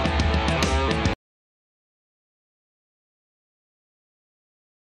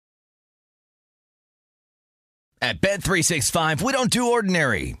 At Bet365, we don't do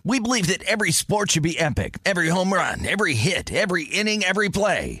ordinary. We believe that every sport should be epic. Every home run, every hit, every inning, every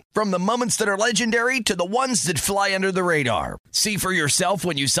play. From the moments that are legendary to the ones that fly under the radar. See for yourself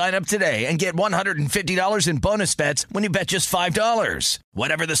when you sign up today and get $150 in bonus bets when you bet just $5.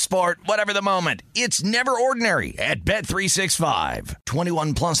 Whatever the sport, whatever the moment, it's never ordinary at Bet365.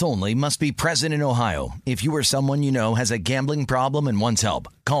 21 plus only. Must be present in Ohio. If you or someone you know has a gambling problem and wants help,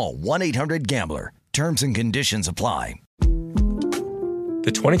 call 1-800-GAMBLER. Terms and conditions apply.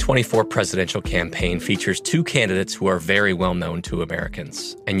 The 2024 presidential campaign features 2 candidates who are very well known to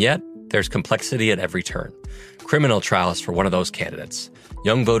Americans. And yet, there's complexity at every turn. Criminal trials for one of those candidates.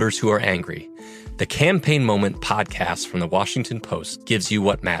 Young voters who are angry. The Campaign Moment podcast from the Washington Post gives you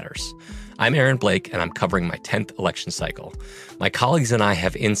what matters. I'm Aaron Blake, and I'm covering my 10th election cycle. My colleagues and I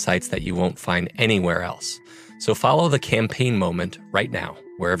have insights that you won't find anywhere else. So follow the campaign moment right now,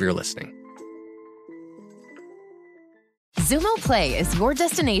 wherever you're listening. Xumo Play is your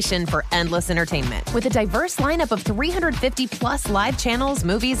destination for endless entertainment. With a diverse lineup of 350 plus live channels,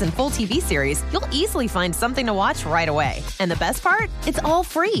 movies, and full TV series, you'll easily find something to watch right away. And the best part? It's all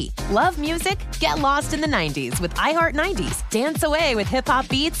free. Love music? Get lost in the 90s with iHeart 90s, dance away with hip-hop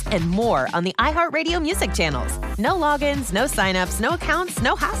beats, and more on the iHeartRadio music channels. No logins, no signups, no accounts,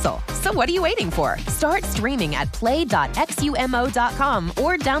 no hassle. So what are you waiting for? Start streaming at play.xumo.com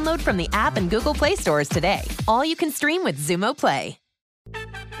or download from the app and Google Play stores today. All you can stream with Xumo Play.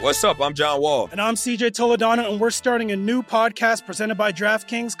 What's up? I'm John Wall. And I'm CJ Toledano, and we're starting a new podcast presented by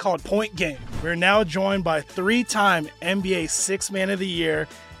DraftKings called Point Game. We're now joined by three-time NBA Sixth Man of the Year,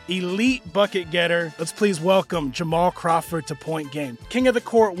 elite bucket getter. Let's please welcome Jamal Crawford to Point Game. King of the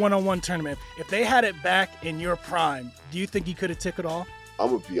Court one-on-one tournament. If they had it back in your prime, do you think you could have took it all? I'm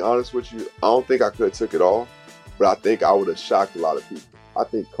going to be honest with you. I don't think I could have took it all, but I think I would have shocked a lot of people. I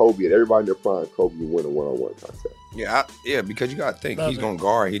think Kobe and everybody in their prime, Kobe would win a one-on-one contest. Yeah, because you got to think he's going to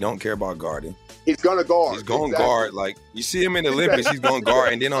guard. He don't care about guarding. He's going to guard. He's going to guard. Like, you see him in the Olympics, he's going to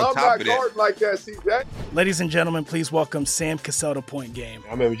guard. And then on top of that. I'm not guarding like that, CJ. Ladies and gentlemen, please welcome Sam Cassell to Point Game.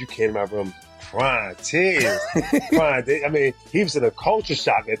 I remember you came to my room crying, tears, crying. I mean, he was in a culture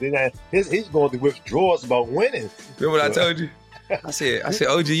shock. And then he's going through withdrawals about winning. Remember what I told you? I said,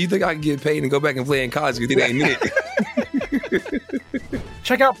 OG, you think I can get paid and go back and play in college because it ain't it?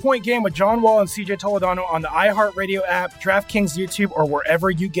 Check out Point Game with John Wall and CJ Toledano on the iHeartRadio app, DraftKings YouTube, or wherever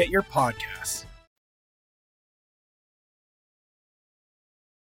you get your podcasts.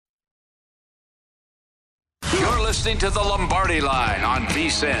 You're listening to The Lombardi Line on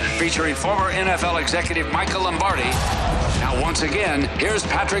VSiN, featuring former NFL executive Michael Lombardi. Now, once again, here's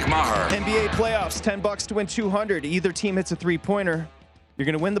Patrick Maher. NBA playoffs, $10 to win $200. Either team hits a three-pointer. You're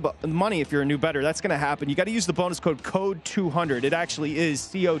going to win the money if you're a new bettor. That's going to happen. You got to use the bonus code CODE200. It actually is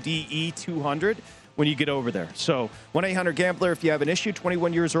CODE 200 when you get over there. So 1-800-GAMBLER if you have an issue,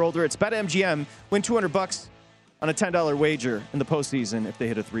 21 years or older. It's BetMGM. Win $200 on a $10 wager in the postseason if they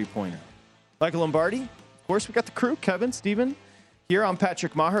hit a three-pointer. Michael Lombardi. Of course, we got the crew, Kevin, Steven. Here, I'm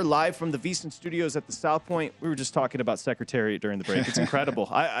Patrick Maher, live from the VSiN studios at the South Point. We were just talking about Secretariat during the break. It's incredible.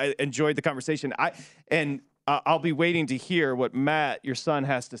 I enjoyed the conversation. I'll be waiting to hear what Matt, your son,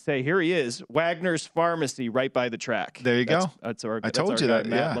 has to say. Here he is, Wagner's Pharmacy, right by the track. There you go. That's our. I told you guy, that.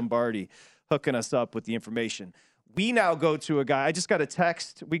 Matt Lombardi, hooking us up with the information. We now go to a guy. I just got a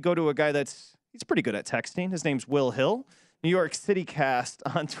text. We go to a guy he's pretty good at texting. His name's Will Hill, New York City Cast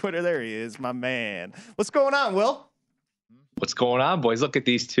on Twitter. There he is, my man. What's going on, Will? What's going on, boys? Look at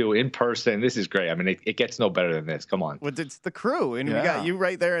these two in person. This is great. I mean, it gets no better than this. Come on. Well, it's the crew, and we got you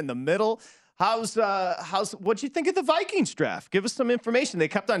right there in the middle. What'd you think of the Vikings draft? Give us some information. They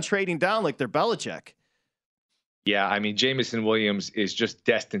kept on trading down like they're Belichick. Yeah, I mean, Jameson Williams is just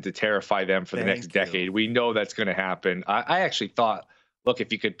destined to terrify them for the next decade. We know that's going to happen. I actually thought, look,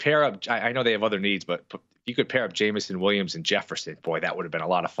 if you could pair up, I know they have other needs, but if you could pair up Jameson Williams and Jefferson, boy, that would have been a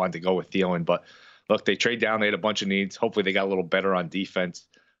lot of fun to go with Thielen. But look, they trade down. They had a bunch of needs. Hopefully they got a little better on defense.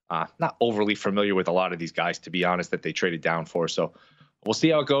 Not overly familiar with a lot of these guys, to be honest, that they traded down for. So we'll see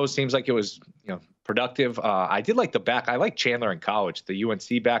how it goes. Seems like it was, productive. I did like the back. I like Chandler in college, the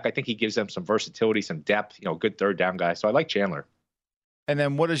UNC back. I think he gives them some versatility, some depth, good third down guy. So I like Chandler. And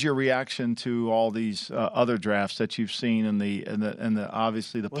then what is your reaction to all these other drafts that you've seen in the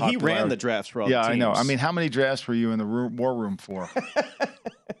obviously the popularity? He ran the drafts for all the teams. I know. I mean, how many drafts were you in the war room for?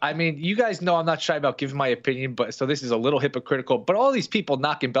 I mean, you guys know I'm not shy about giving my opinion, but so this is a little hypocritical. But all these people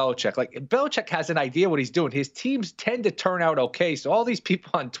knocking Belichick, like Belichick has an idea what he's doing. His teams tend to turn out okay. So all these people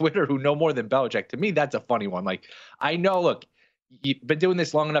on Twitter who know more than Belichick, to me, that's a funny one. Like, I know, look, you've been doing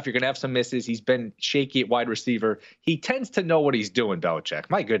this long enough. You're going to have some misses. He's been shaky at wide receiver. He tends to know what he's doing, Belichick.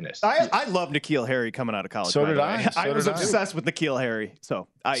 My goodness. I love N'Keal Harry coming out of college. So did I. I was obsessed with N'Keal Harry.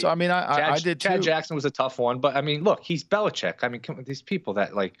 I did too. Chad Jackson was a tough one, but I mean, look, he's Belichick. I mean, these people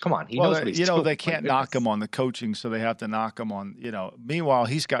that come on, he knows what he's doing. They can't knock him on the coaching, so they have to knock him on, Meanwhile,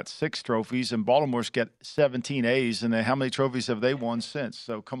 he's got 6 trophies, and Baltimore's got 17 A's, and how many trophies have they won since?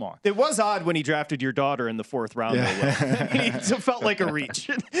 So come on. It was odd when he drafted your daughter in the 4th round. Yeah. It felt like a reach.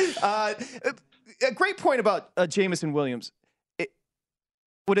 A great point about Jameson Williams.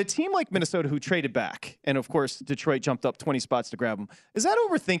 Would a team like Minnesota, who traded back, and of course Detroit jumped up 20 spots to grab him, is that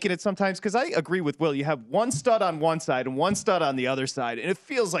overthinking it sometimes? Because I agree with Will. You have one stud on one side and one stud on the other side, and it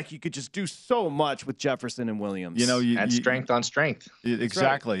feels like you could just do so much with Jefferson and Williams. And strength on strength.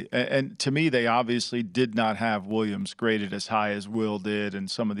 Exactly. Right. And to me, they obviously did not have Williams graded as high as Will did and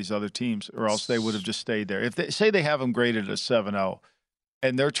some of these other teams, or else they would have just stayed there. If they say they have him graded at a 7.0,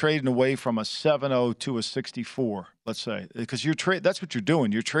 and they're trading away from a 7.0 to a 64, let's say, because that's what you're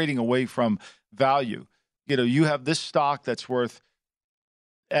doing. You're trading away from value. You have this stock that's worth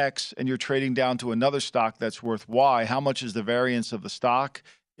X, and you're trading down to another stock that's worth Y. How much is the variance of the stock?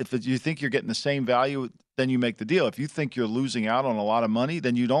 If you think you're getting the same value, then you make the deal. If you think you're losing out on a lot of money,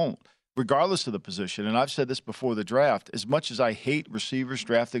 then you don't, regardless of the position. And I've said this before the draft, as much as I hate receivers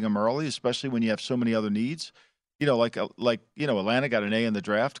drafting them early, especially when you have so many other needs, Atlanta got an A in the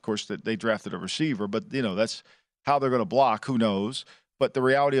draft. Of course, they drafted a receiver, but, that's how they're going to block. Who knows? But the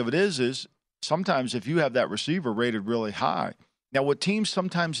reality of it is sometimes if you have that receiver rated really high, now what teams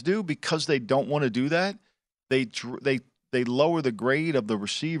sometimes do, because they don't want to do that, they lower the grade of the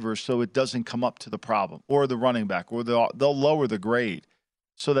receiver so it doesn't come up to the problem, or the running back, or they'll lower the grade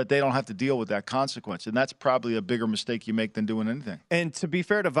so that they don't have to deal with that consequence. And that's probably a bigger mistake you make than doing anything. And to be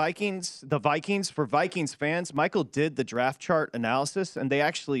fair to the Vikings, for Vikings fans, Michael did the draft chart analysis, and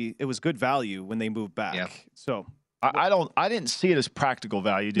it was good value when they moved back. Yeah. So I didn't see it as practical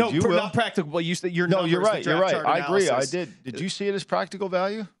value. Did you? Not practical. Well, you said your numbers. No, you're right. You're right. I agree. I analysis. did. Did you see it as practical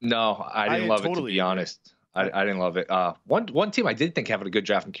value? No, I didn't love it, to be honest. I didn't love it. One team I did think having a good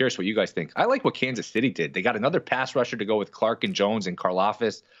draft. I'm curious what you guys think. I like what Kansas City did. They got another pass rusher to go with Clark and Jones and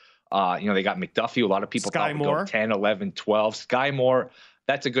Karlaftis. They got McDuffie. A lot of people thought would go 10, 11, 12. Sky Moore.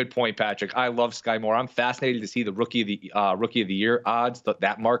 That's a good point, Patrick. I love Sky Moore. I'm fascinated to see the rookie of the year odds,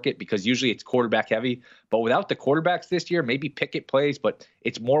 that market, because usually it's quarterback heavy. But without the quarterbacks this year, maybe Pickett plays, but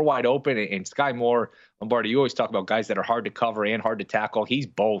it's more wide open. And Sky Moore, Lombardi, you always talk about guys that are hard to cover and hard to tackle. He's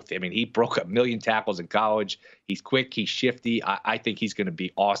both. I mean, he broke 1 million tackles in college. He's quick. He's shifty. I think he's going to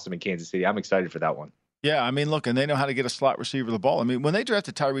be awesome in Kansas City. I'm excited for that one. Yeah, I mean, look, and they know how to get a slot receiver the ball. I mean, when they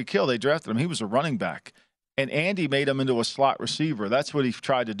drafted Tyreek Hill, they drafted him. He was a running back. And Andy made him into a slot receiver. That's what he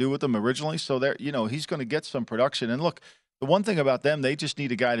tried to do with him originally. So he's going to get some production. And look, the one thing about them, they just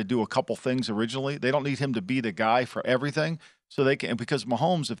need a guy to do a couple things originally. They don't need him to be the guy for everything. So they can, because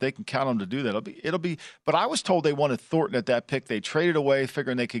Mahomes, if they can count him to do that, it'll be. But I was told they wanted Thornton at that pick. They traded away,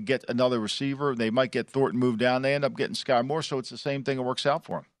 figuring they could get another receiver. They might get Thornton moved down. They end up getting Sky Moore. So it's the same thing that works out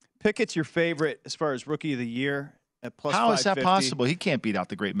for him. Pickett's your favorite as far as rookie of the year. At plus How is that possible? He can't beat out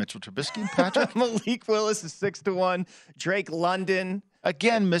the great Mitchell Trubisky, Patrick. Malik Willis is 6-1. Drake London.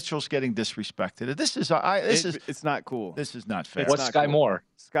 Again, Mitchell's getting disrespected. It's not cool. This is not fair. What's Sky Moore?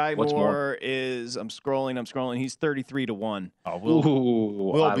 Sky Moore is, I'm scrolling. He's 33-1. Oh,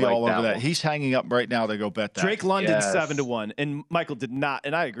 we'll be all over that. He's hanging up right now to go bet that. Drake London 7-1. And Michael did not,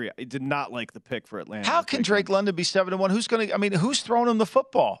 and I agree, he did not like the pick for Atlanta. How can Drake London be 7-1? Who's throwing him the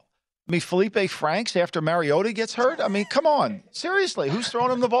football? I mean, Felipe Franks after Mariota gets hurt? I mean, come on. Seriously, who's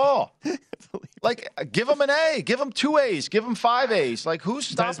throwing him the ball? Like, give him an A. Give him 2 A's. Give him 5 A's. Like, who's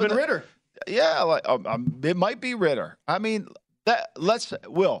stopping Desmond Ridder? Yeah, it might be Ridder. I mean,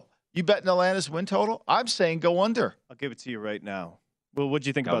 Will, you betting Atlanta's win total? I'm saying go under. I'll give it to you right now. Well, what'd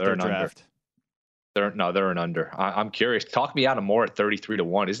you think about their draft? They're an under. I'm curious. Talk me out of Moore at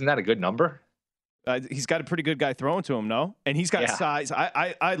 33-1. Isn't that a good number? He's got a pretty good guy throwing to him, no? And he's got size.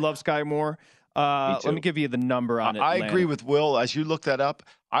 I love Sky Moore. Let me give you the number on it. I agree with Will. As you look that up,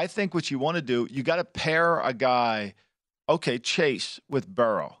 I think what you want to do, you got to pair a guy, Chase with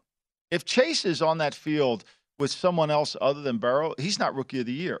Burrow. If Chase is on that field with someone else other than Burrow, he's not rookie of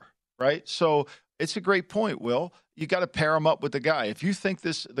the year, right? So it's a great point, Will. You got to pair him up with the guy. If you think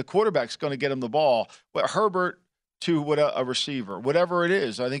the quarterback's going to get him the ball, Herbert to a receiver, whatever it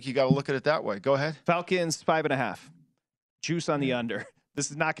is. I think you got to look at it that way. Go ahead. Falcons 5.5. Juice on the under. This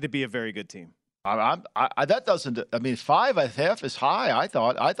is not going to be a very good team. That doesn't. I mean, 5.5 is high. I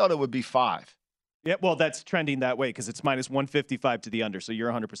thought it would be 5. Yeah, well, that's trending that way because it's minus 155 to the under. So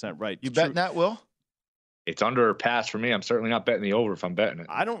you're 100% right. You betting that, Will? It's under or pass for me. I'm certainly not betting the over if I'm betting it.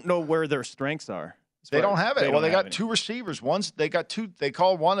 I don't know where their strengths are. They don't have it. They got 2 receivers. They got 2. They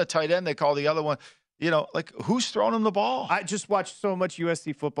call one a tight end. They call the other one. Who's throwing him the ball? I just watched so much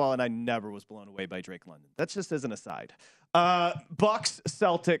USC football, and I never was blown away by Drake London. That's just as an aside. Bucks,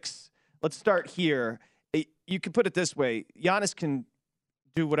 Celtics. Let's start here. You can put it this way. Giannis can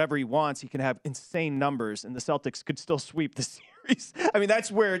do whatever he wants. He can have insane numbers, and the Celtics could still sweep the series. I mean,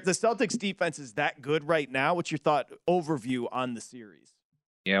 that's where the Celtics defense is that good right now. What's your overview on the series?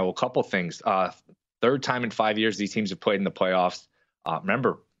 Yeah, well, a couple things. Third time in 5 years these teams have played in the playoffs.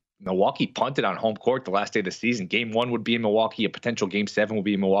 Remember, Milwaukee punted on home court the last day of the season. Game 1 would be in Milwaukee. A potential Game 7 will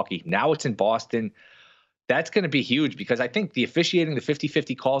be in Milwaukee. Now it's in Boston. That's going to be huge because I think the officiating, the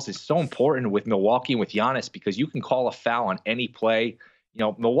 50-50 calls is so important with Milwaukee and with Giannis because you can call a foul on any play.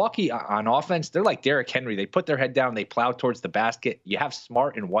 Milwaukee on offense, they're like Derrick Henry. They put their head down. They plow towards the basket. You have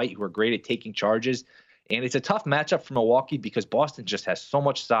Smart and White who are great at taking charges. And it's a tough matchup for Milwaukee because Boston just has so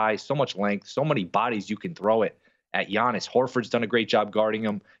much size, so much length, so many bodies you can throw it at Giannis. Horford's done a great job guarding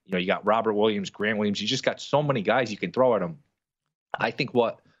him. You got Robert Williams, Grant Williams. You just got so many guys you can throw at him. I think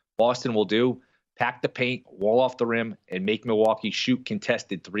what Boston will do, pack the paint, wall off the rim, and make Milwaukee shoot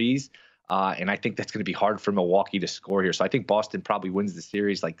contested threes. And I think that's going to be hard for Milwaukee to score here. So I think Boston probably wins the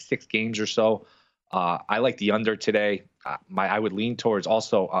series like 6 games or so. I like the under today. I would lean towards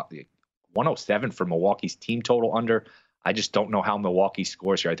also 107 for Milwaukee's team total under. I just don't know how Milwaukee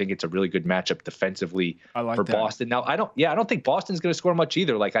scores here. I think it's a really good matchup defensively for Boston. Now, I don't think Boston's going to score much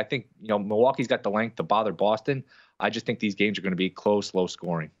either. Like, I think, Milwaukee's got the length to bother Boston. I just think these games are going to be close, low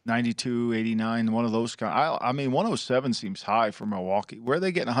scoring. 92, 89, one of those kind. I mean, 107 seems high for Milwaukee. Where are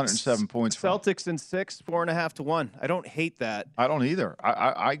they getting 107 points from? Celtics in 6, 4.5 to 1. I don't hate that. I don't either.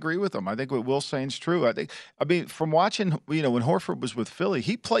 I agree with them. I think what Will's saying is true. From watching, when Horford was with Philly,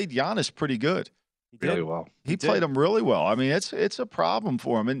 he played Giannis pretty good. Really well. He played him really well. I mean, it's a problem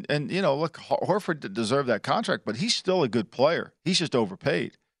for him. And look, Horford deserved that contract, but he's still a good player. He's just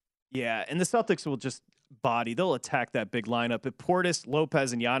overpaid. Yeah, and the Celtics will just body. They'll attack that big lineup. If Portis,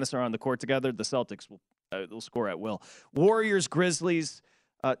 Lopez, and Giannis are on the court together, the Celtics they'll score at will. Warriors, Grizzlies,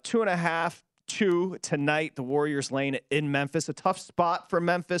 2.5, 2 tonight. The Warriors laying in Memphis. A tough spot for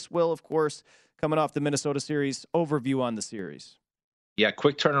Memphis. Will, of course, coming off the Minnesota series. Overview on the series. Yeah,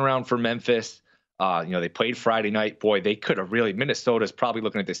 quick turnaround for Memphis. They played Friday night. Boy, they could have really. Minnesota's probably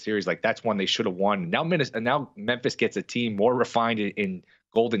looking at this series like that's one they should have won. Now Memphis gets a team more refined in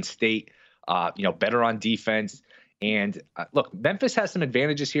Golden State. Better on defense. And look, Memphis has some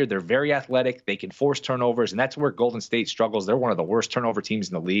advantages here. They're very athletic. They can force turnovers, and that's where Golden State struggles. They're one of the worst turnover teams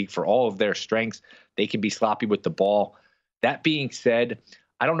in the league. For all of their strengths, they can be sloppy with the ball. That being said,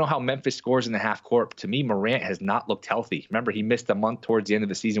 I don't know how Memphis scores in the half court. To me, Morant has not looked healthy. Remember, he missed a month towards the end of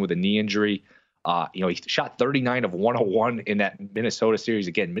the season with a knee injury. He shot 39 of 101 in that Minnesota series.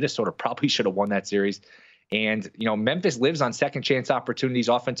 Again, Minnesota probably should have won that series. And, Memphis lives on second chance opportunities,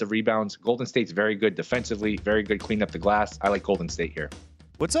 offensive rebounds. Golden State's very good defensively, very good cleaning up the glass. I like Golden State here.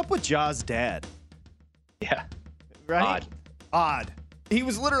 What's up with Ja's dad? Yeah. Right? Odd. He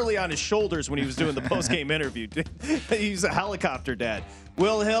was literally on his shoulders when he was doing the post-game interview. He's a helicopter dad.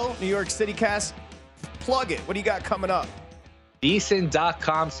 Will Hill, New York City Cast. Plug it. What do you got coming up?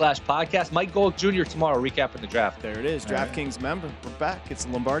 VSiN.com/podcast. Mike Gold Jr. tomorrow, recapping the draft. There it is. DraftKings member. We're back. It's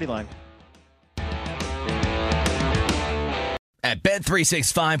the Lombardi Line. At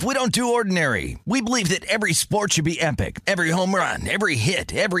Bet365, we don't do ordinary. We believe that every sport should be epic. Every home run, every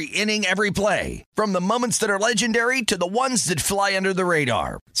hit, every inning, every play. From the moments that are legendary to the ones that fly under the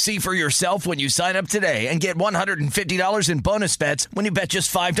radar. See for yourself when you sign up today and get $150 in bonus bets when you bet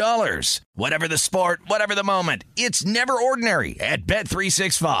just $5. Whatever the sport, whatever the moment, it's never ordinary at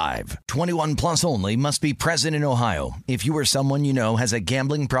Bet365. 21 plus only. Must be present in Ohio. If you or someone you know has a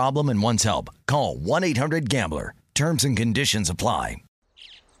gambling problem and wants help, call 1-800-GAMBLER. Terms and conditions apply.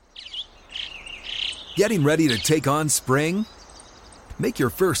 Getting ready to take on spring? Make your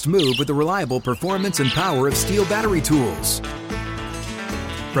first move with the reliable performance and power of Steel battery tools.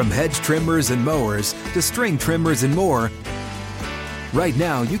 From hedge trimmers and mowers to string trimmers and more, right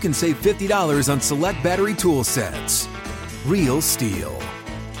now you can save $50 on select battery tool sets. Real Steel.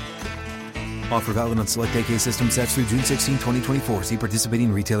 Offer valid on select AK system sets through June 16, 2024. See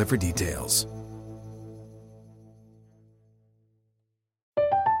participating retailer for details.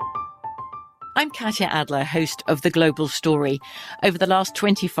 I'm Katya Adler, host of The Global Story. Over the last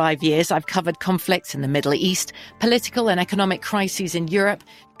 25 years, I've covered conflicts in the Middle East, political and economic crises in Europe,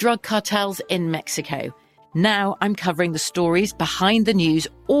 drug cartels in Mexico. Now I'm covering the stories behind the news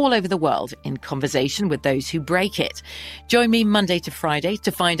all over the world in conversation with those who break it. Join me Monday to Friday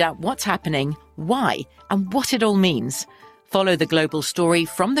to find out what's happening, why, and what it all means. Follow The Global Story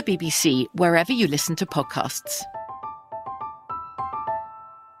from the BBC wherever you listen to podcasts.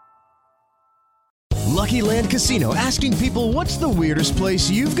 Lucky Land Casino, asking people, what's the weirdest place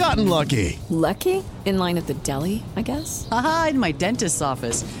you've gotten lucky? Lucky? In line at the deli, I guess? Aha, in my dentist's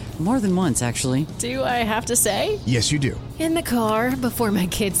office. More than once, actually. Do I have to say? Yes, you do. In the car before my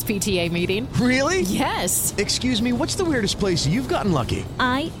kids' PTA meeting. Really? Yes. Excuse me, what's the weirdest place you've gotten lucky?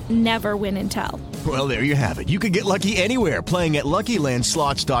 I never win and tell. Well, there you have it. You can get lucky anywhere, playing at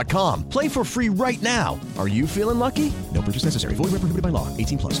LuckyLandSlots.com. Play for free right now. Are you feeling lucky? No purchase necessary. Void where prohibited by law.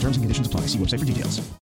 18 plus. Terms and conditions apply. See website for details.